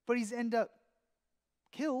 But he's ended up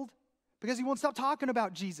killed because he won't stop talking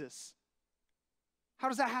about Jesus. How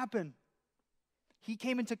does that happen? He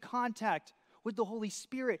came into contact with the Holy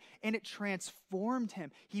Spirit, and it transformed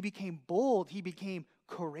him. He became bold. He became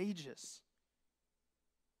courageous.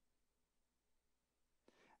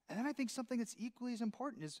 And then I think something that's equally as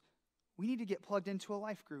important is we need to get plugged into a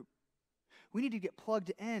life group. We need to get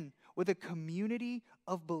plugged in with a community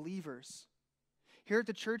of believers. Here at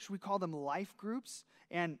the church, we call them life groups.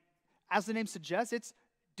 And as the name suggests, it's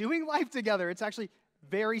doing life together. It's actually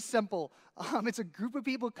very simple. It's a group of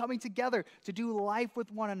people coming together to do life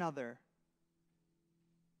with one another.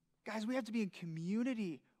 Guys, we have to be in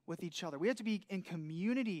community with each other. We have to be in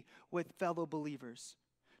community with fellow believers.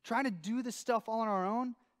 Trying to do this stuff all on our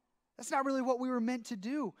own, that's not really what we were meant to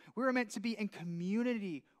do. We were meant to be in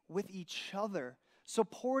community with each other,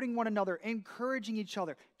 supporting one another, encouraging each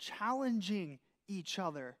other, challenging each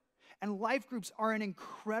other. And life groups are an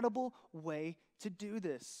incredible way to do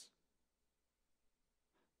this.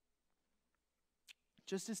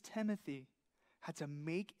 Just as Timothy had to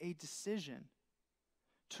make a decision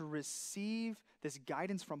to receive this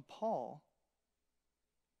guidance from Paul,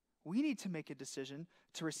 we need to make a decision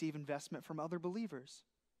to receive investment from other believers.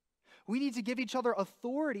 We need to give each other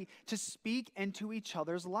authority to speak into each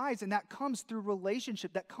other's lives, and that comes through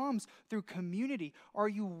relationship, that comes through community. Are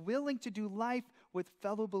you willing to do life with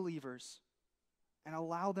fellow believers and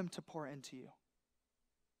allow them to pour into you?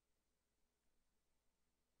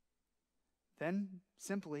 Then,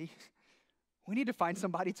 simply, we need to find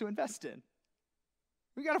somebody to invest in.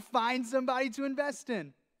 We got to find somebody to invest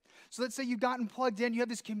in. So let's say you've gotten plugged in, you have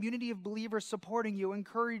this community of believers supporting you,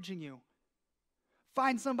 encouraging you.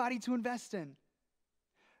 Find somebody to invest in.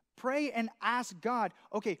 Pray and ask God,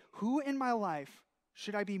 okay, who in my life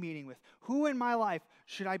should I be meeting with? Who in my life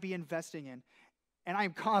should I be investing in? And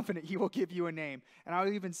I'm confident he will give you a name. And I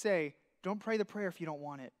will even say, don't pray the prayer if you don't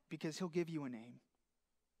want it, because he'll give you a name.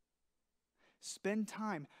 Spend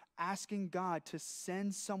time asking God to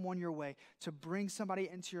send someone your way, to bring somebody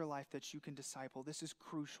into your life that you can disciple. This is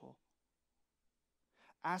crucial.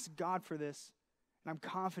 Ask God for this, and I'm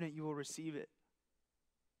confident you will receive it.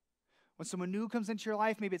 When someone new comes into your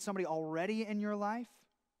life, maybe it's somebody already in your life,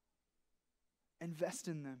 Invest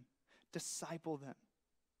in them. Disciple them.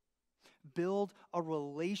 Build a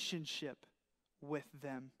relationship with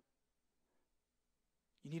them.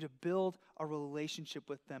 You need to build a relationship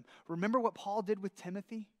with them. Remember what Paul did with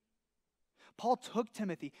Timothy? Paul took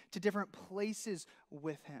Timothy to different places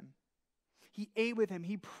with him. He ate with him.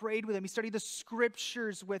 He prayed with him. He studied the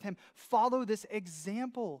scriptures with him. Follow this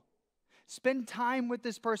example. Spend time with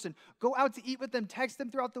this person. Go out to eat with them. Text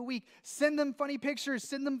them throughout the week. Send them funny pictures.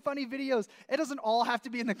 Send them funny videos. It doesn't all have to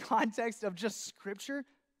be in the context of just scripture.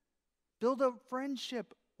 Build a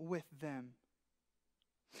friendship with them.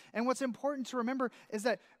 And what's important to remember is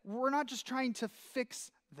that we're not just trying to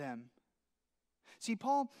fix them. See,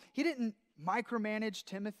 Paul, he didn't micromanage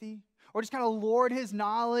Timothy or just kind of lord his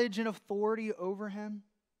knowledge and authority over him.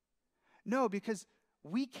 No, because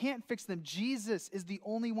we can't fix them. Jesus is the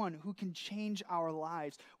only one who can change our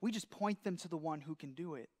lives. We just point them to the one who can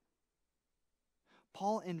do it.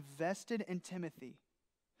 Paul invested in Timothy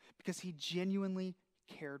because he genuinely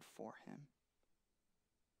cared for him.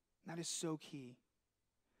 That is so key.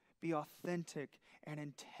 Be authentic and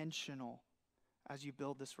intentional as you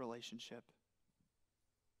build this relationship.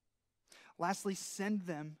 Lastly, send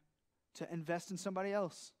them to invest in somebody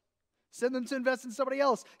else. Send them to invest in somebody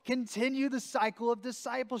else. Continue the cycle of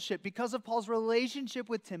discipleship. Because of Paul's relationship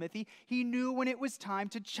with Timothy, he knew when it was time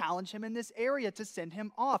to challenge him in this area, to send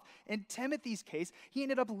him off. In Timothy's case, he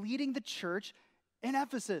ended up leading the church in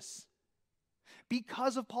Ephesus.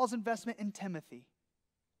 Because of Paul's investment in Timothy,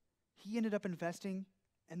 he ended up investing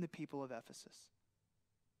in the people of Ephesus.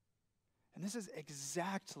 And this is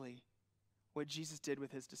exactly what Jesus did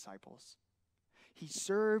with his disciples. He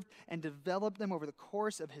served and developed them over the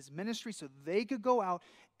course of his ministry so they could go out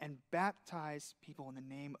and baptize people in the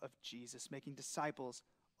name of Jesus, making disciples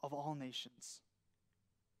of all nations.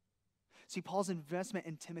 See, Paul's investment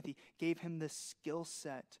in Timothy gave him the skill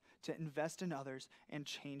set to invest in others and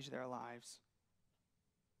change their lives.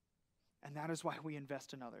 And that is why we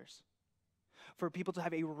invest in others. For people to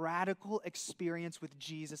have a radical experience with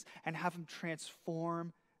Jesus and have him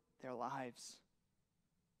transform their lives.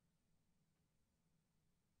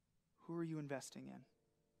 Who are you investing in?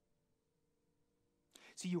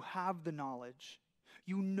 See, you have the knowledge.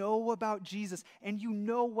 You know about Jesus, and you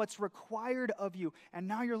know what's required of you, and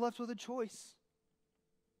now you're left with a choice.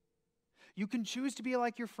 You can choose to be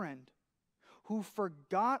like your friend who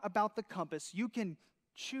forgot about the compass. You can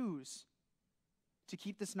choose to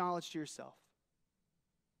keep this knowledge to yourself.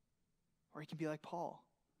 Or you can be like Paul.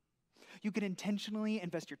 You can intentionally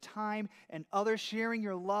invest your time and others, sharing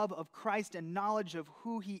your love of Christ and knowledge of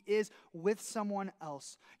who he is with someone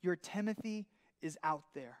else. Your Timothy is out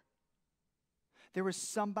there. There is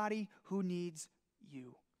somebody who needs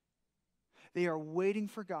you. They are waiting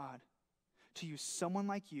for God to use someone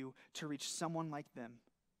like you to reach someone like them.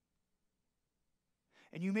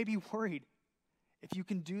 And you may be worried if you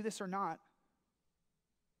can do this or not.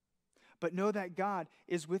 But know that God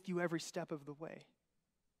is with you every step of the way.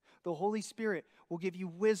 The Holy Spirit will give you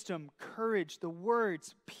wisdom, courage, the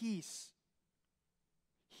words, peace.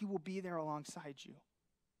 He will be there alongside you.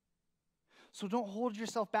 So don't hold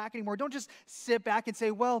yourself back anymore. Don't just sit back and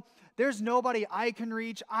say, well, there's nobody I can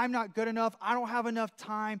reach. I'm not good enough. I don't have enough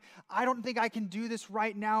time. I don't think I can do this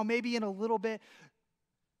right now. Maybe in a little bit.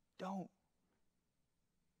 Don't.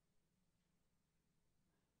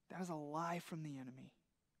 That is a lie from the enemy.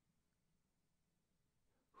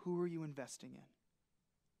 Who are you investing in?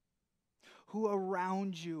 Who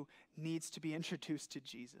around you needs to be introduced to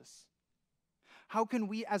Jesus? How can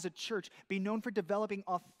we as a church be known for developing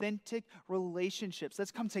authentic relationships?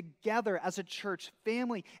 Let's come together as a church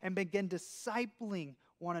family and begin discipling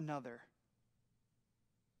one another.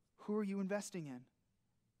 Who are you investing in?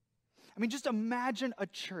 I mean, just imagine a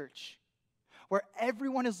church where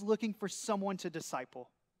everyone is looking for someone to disciple.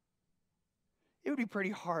 It would be pretty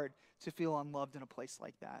hard to feel unloved in a place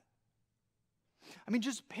like that. I mean,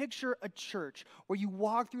 just picture a church where you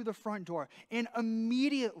walk through the front door and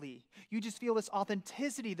immediately you just feel this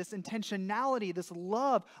authenticity, this intentionality, this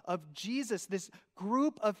love of Jesus, this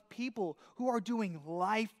group of people who are doing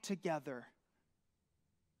life together.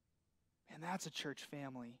 And that's a church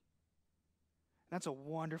family. That's a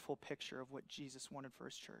wonderful picture of what Jesus wanted for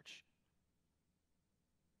his church.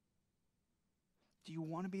 Do you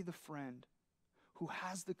want to be the friend who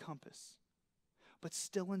has the compass, but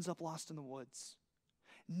still ends up lost in the woods?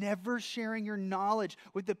 Never sharing your knowledge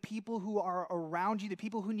with the people who are around you, the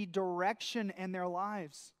people who need direction in their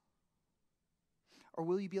lives? Or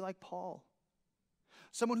will you be like Paul?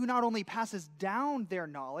 Someone who not only passes down their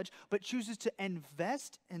knowledge, but chooses to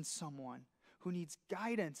invest in someone who needs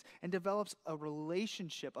guidance and develops a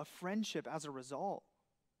relationship, a friendship as a result.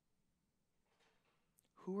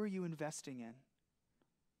 Who are you investing in?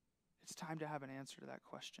 It's time to have an answer to that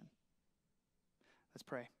question. Let's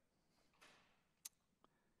pray.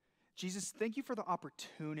 Jesus, thank you for the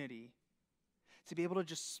opportunity to be able to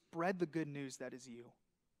just spread the good news that is you.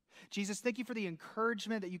 Jesus, thank you for the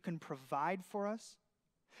encouragement that you can provide for us.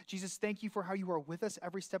 Jesus, thank you for how you are with us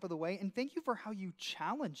every step of the way, and thank you for how you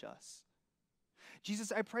challenge us.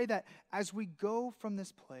 Jesus, I pray that as we go from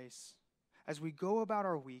this place, as we go about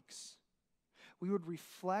our weeks, we would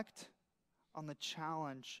reflect on the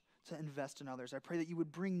challenge to invest in others. I pray that you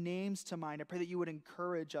would bring names to mind. I pray that you would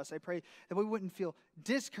encourage us. I pray that we wouldn't feel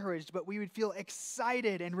discouraged, but we would feel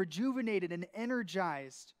excited and rejuvenated and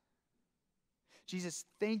energized. Jesus,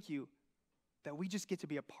 thank you that we just get to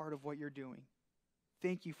be a part of what you're doing.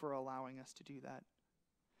 Thank you for allowing us to do that.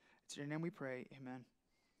 It's in your name we pray. Amen.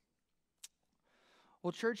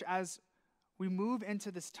 Well, church, as we move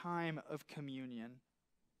into this time of communion,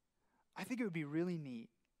 I think it would be really neat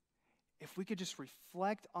if we could just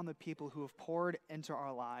reflect on the people who have poured into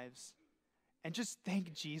our lives and just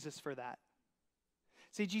thank Jesus for that.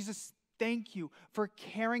 Say, Jesus, thank you for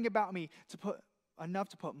caring about me enough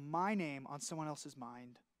to put my name on someone else's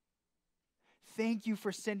mind. Thank you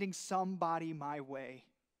for sending somebody my way.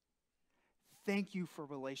 Thank you for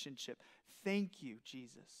relationship. Thank you,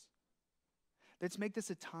 Jesus. Let's make this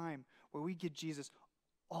a time where we give Jesus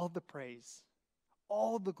all the praise,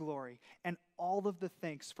 all the glory, and all of the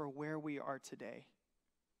thanks for where we are today.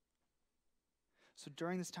 So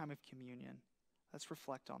during this time of communion, let's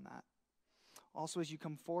reflect on that. Also, as you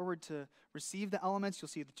come forward to receive the elements, you'll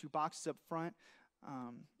see the 2 boxes up front.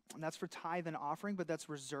 And that's for tithe and offering, but that's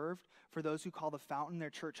reserved for those who call the Fountain their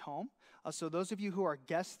church home. So those of you who are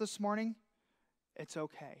guests this morning, it's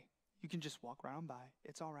okay. You can just walk around by.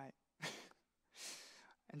 It's all right.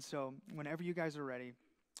 And so whenever you guys are ready,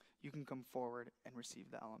 you can come forward and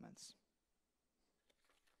receive the elements.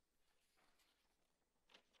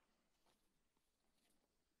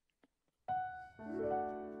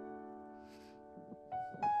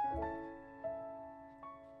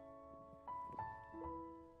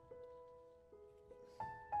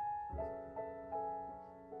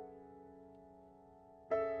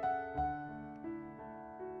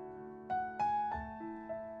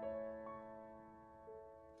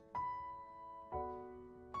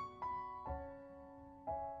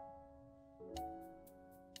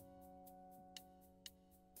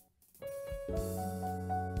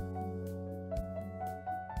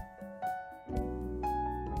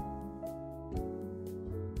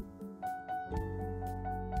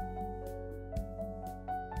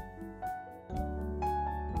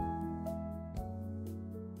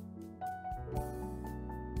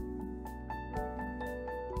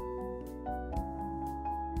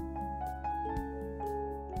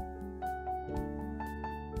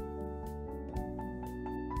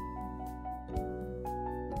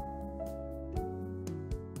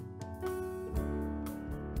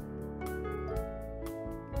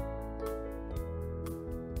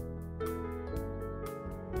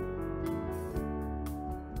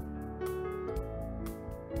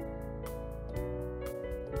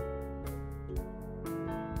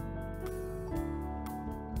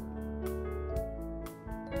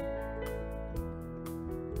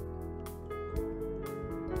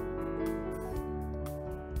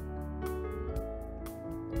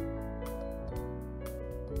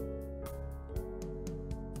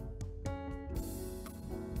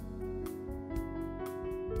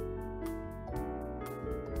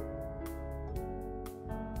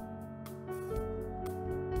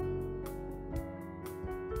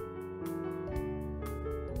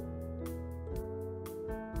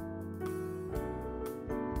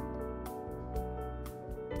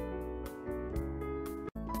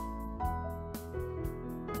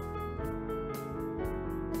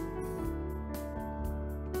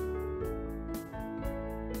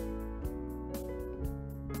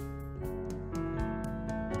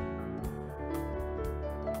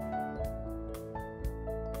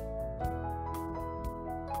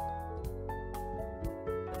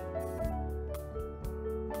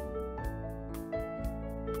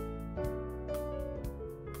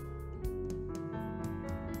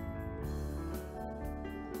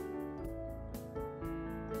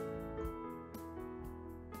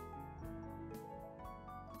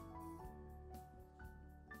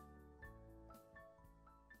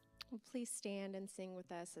 Well, please stand and sing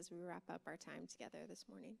with us as we wrap up our time together this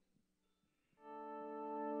morning.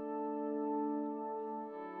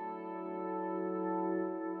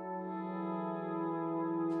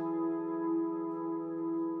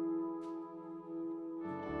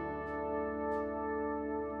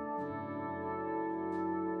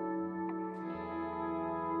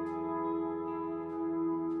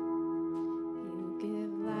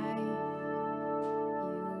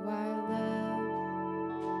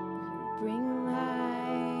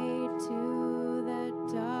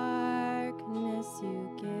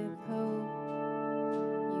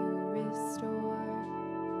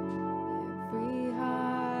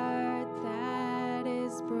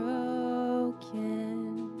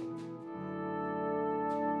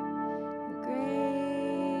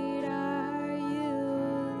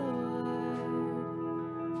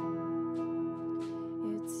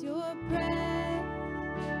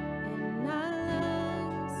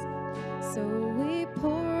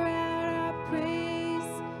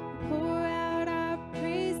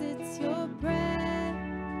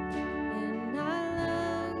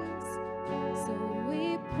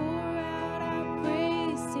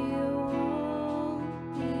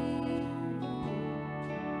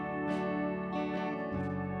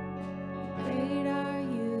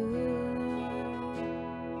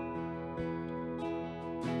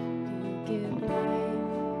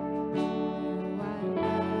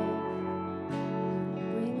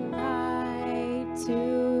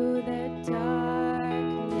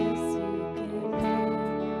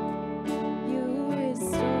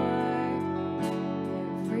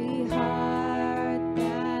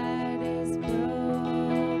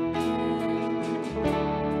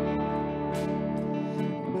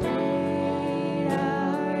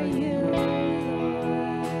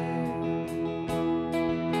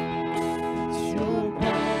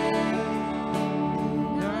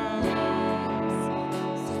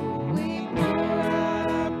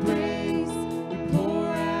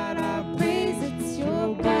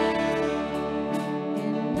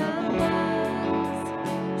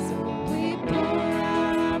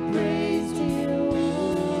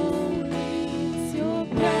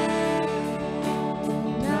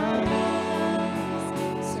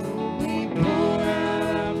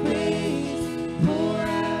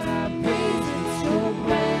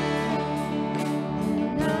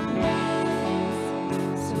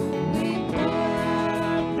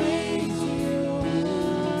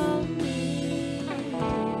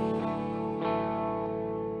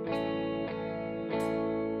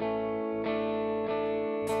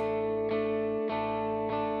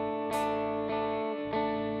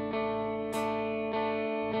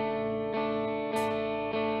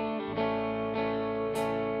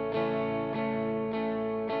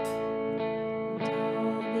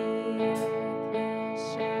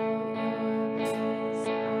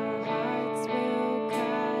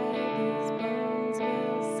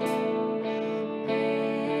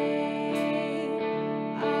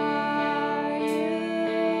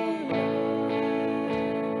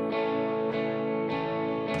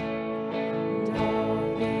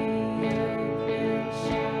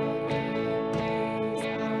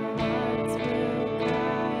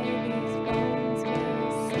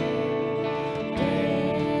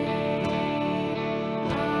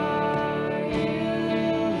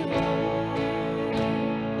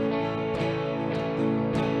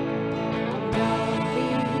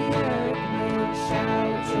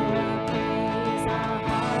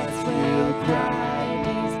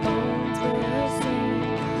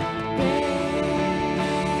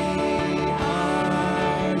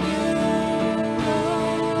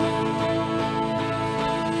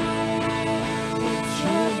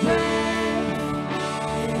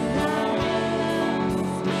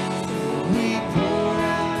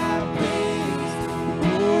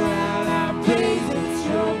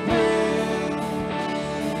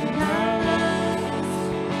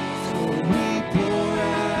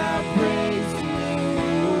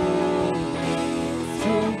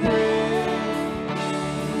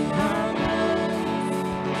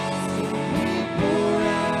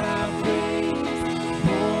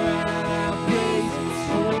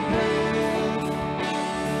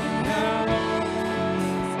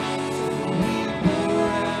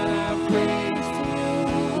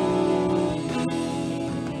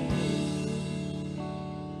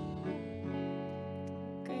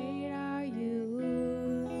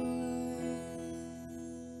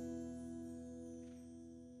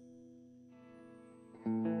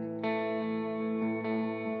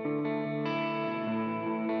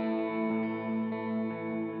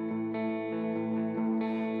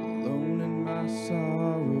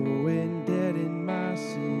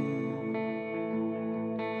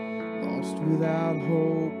 without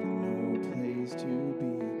hope and no place to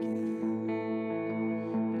begin.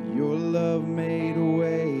 Your love made a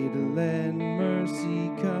way to let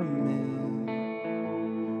mercy come in.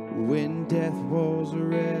 When death was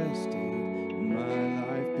arrested, my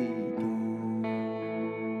life began.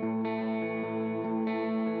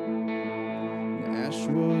 Ash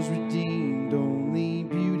was redeemed, only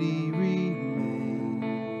beauty remains.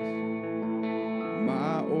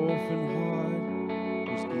 My orphan heart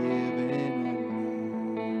was given unnamed.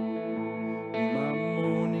 My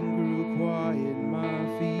mourning grew quiet, my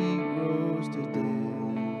feet rose to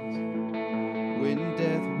dance. When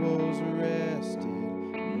death was arrested,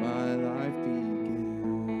 my life began.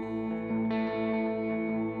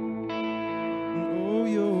 And oh,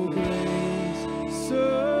 your grace, so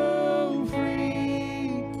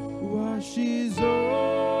free, washes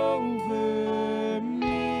over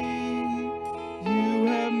me. You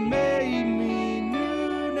have made me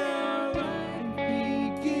new, now life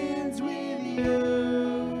begins with you.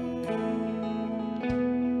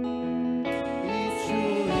 It's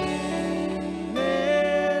your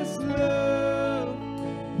endless love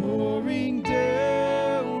pouring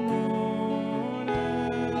down on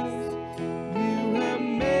us. You have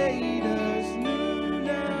made us new,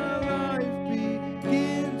 now life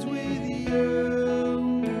begins with you.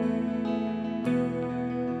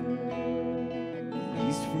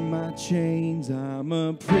 Released from my chains, I'm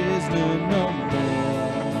a prisoner no more.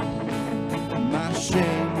 My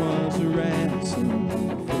shame was a ransom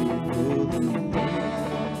faithfully.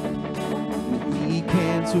 He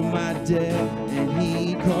canceled my debt and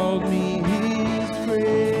he called me his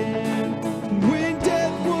friend. When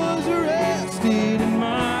death was arrested and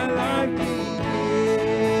my life began.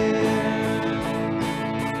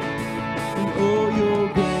 And oh, your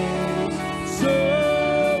grace, so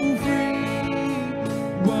free,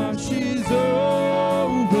 washes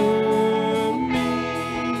over me.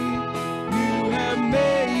 You have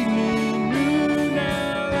made me new,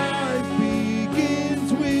 now life begins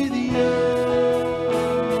with you.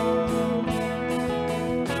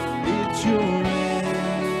 It's your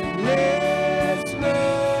endless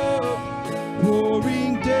love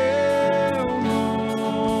pouring down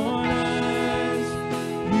on us.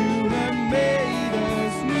 You have made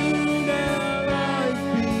us new, now life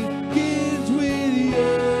begins with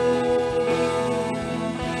you.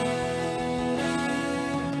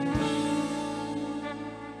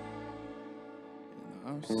 And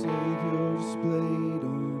our Savior displayed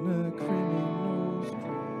on a criminal's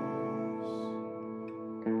cross.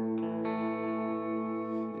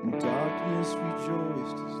 And darkness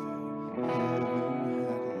rejoiced as though heaven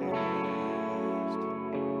had lost.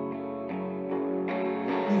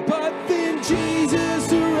 But then Jesus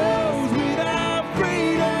arose with our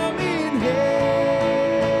freedom in hand.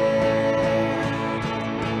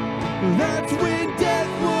 That's when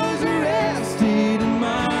death was arrested and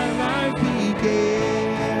my life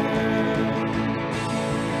began.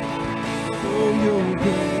 Oh, your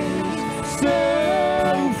grace, so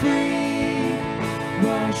free,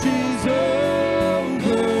 washes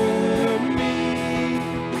over me.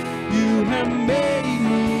 You have made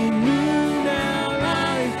me new, now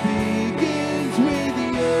life begins with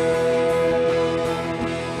you.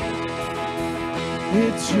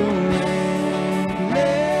 It's your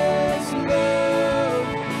endless love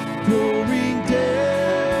pouring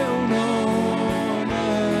down on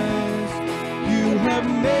us. You have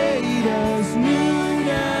made us new,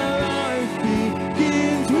 now life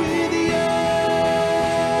begins with you.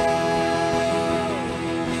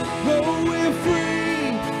 Oh, we're free,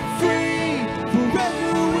 free,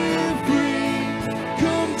 forever we're free.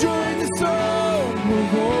 Come join the song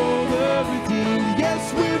of all the redeemed. Yes,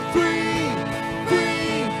 we're free,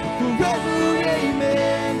 free, forever,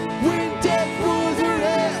 amen. When death was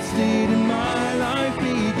arrested and my life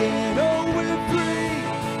began. Oh, we're free,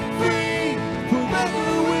 free, forever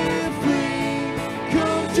we're free.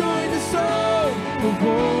 Come join the song of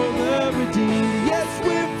all the redeemed. Yes,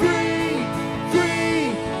 we're free,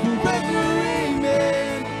 free, forever,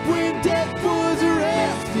 amen. When death was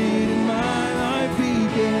arrested and my life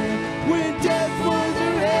began. When death was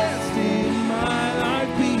arrested and my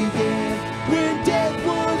life began. When death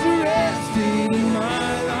was arrested and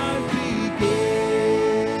my life began.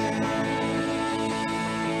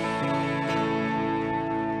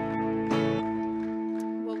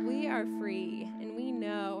 Well, we are free, and we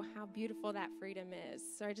know how beautiful that freedom is.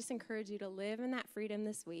 So I just encourage you to live in that freedom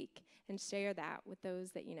this week and share that with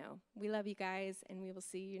those that you know. We love you guys, and we will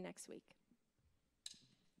see you next week.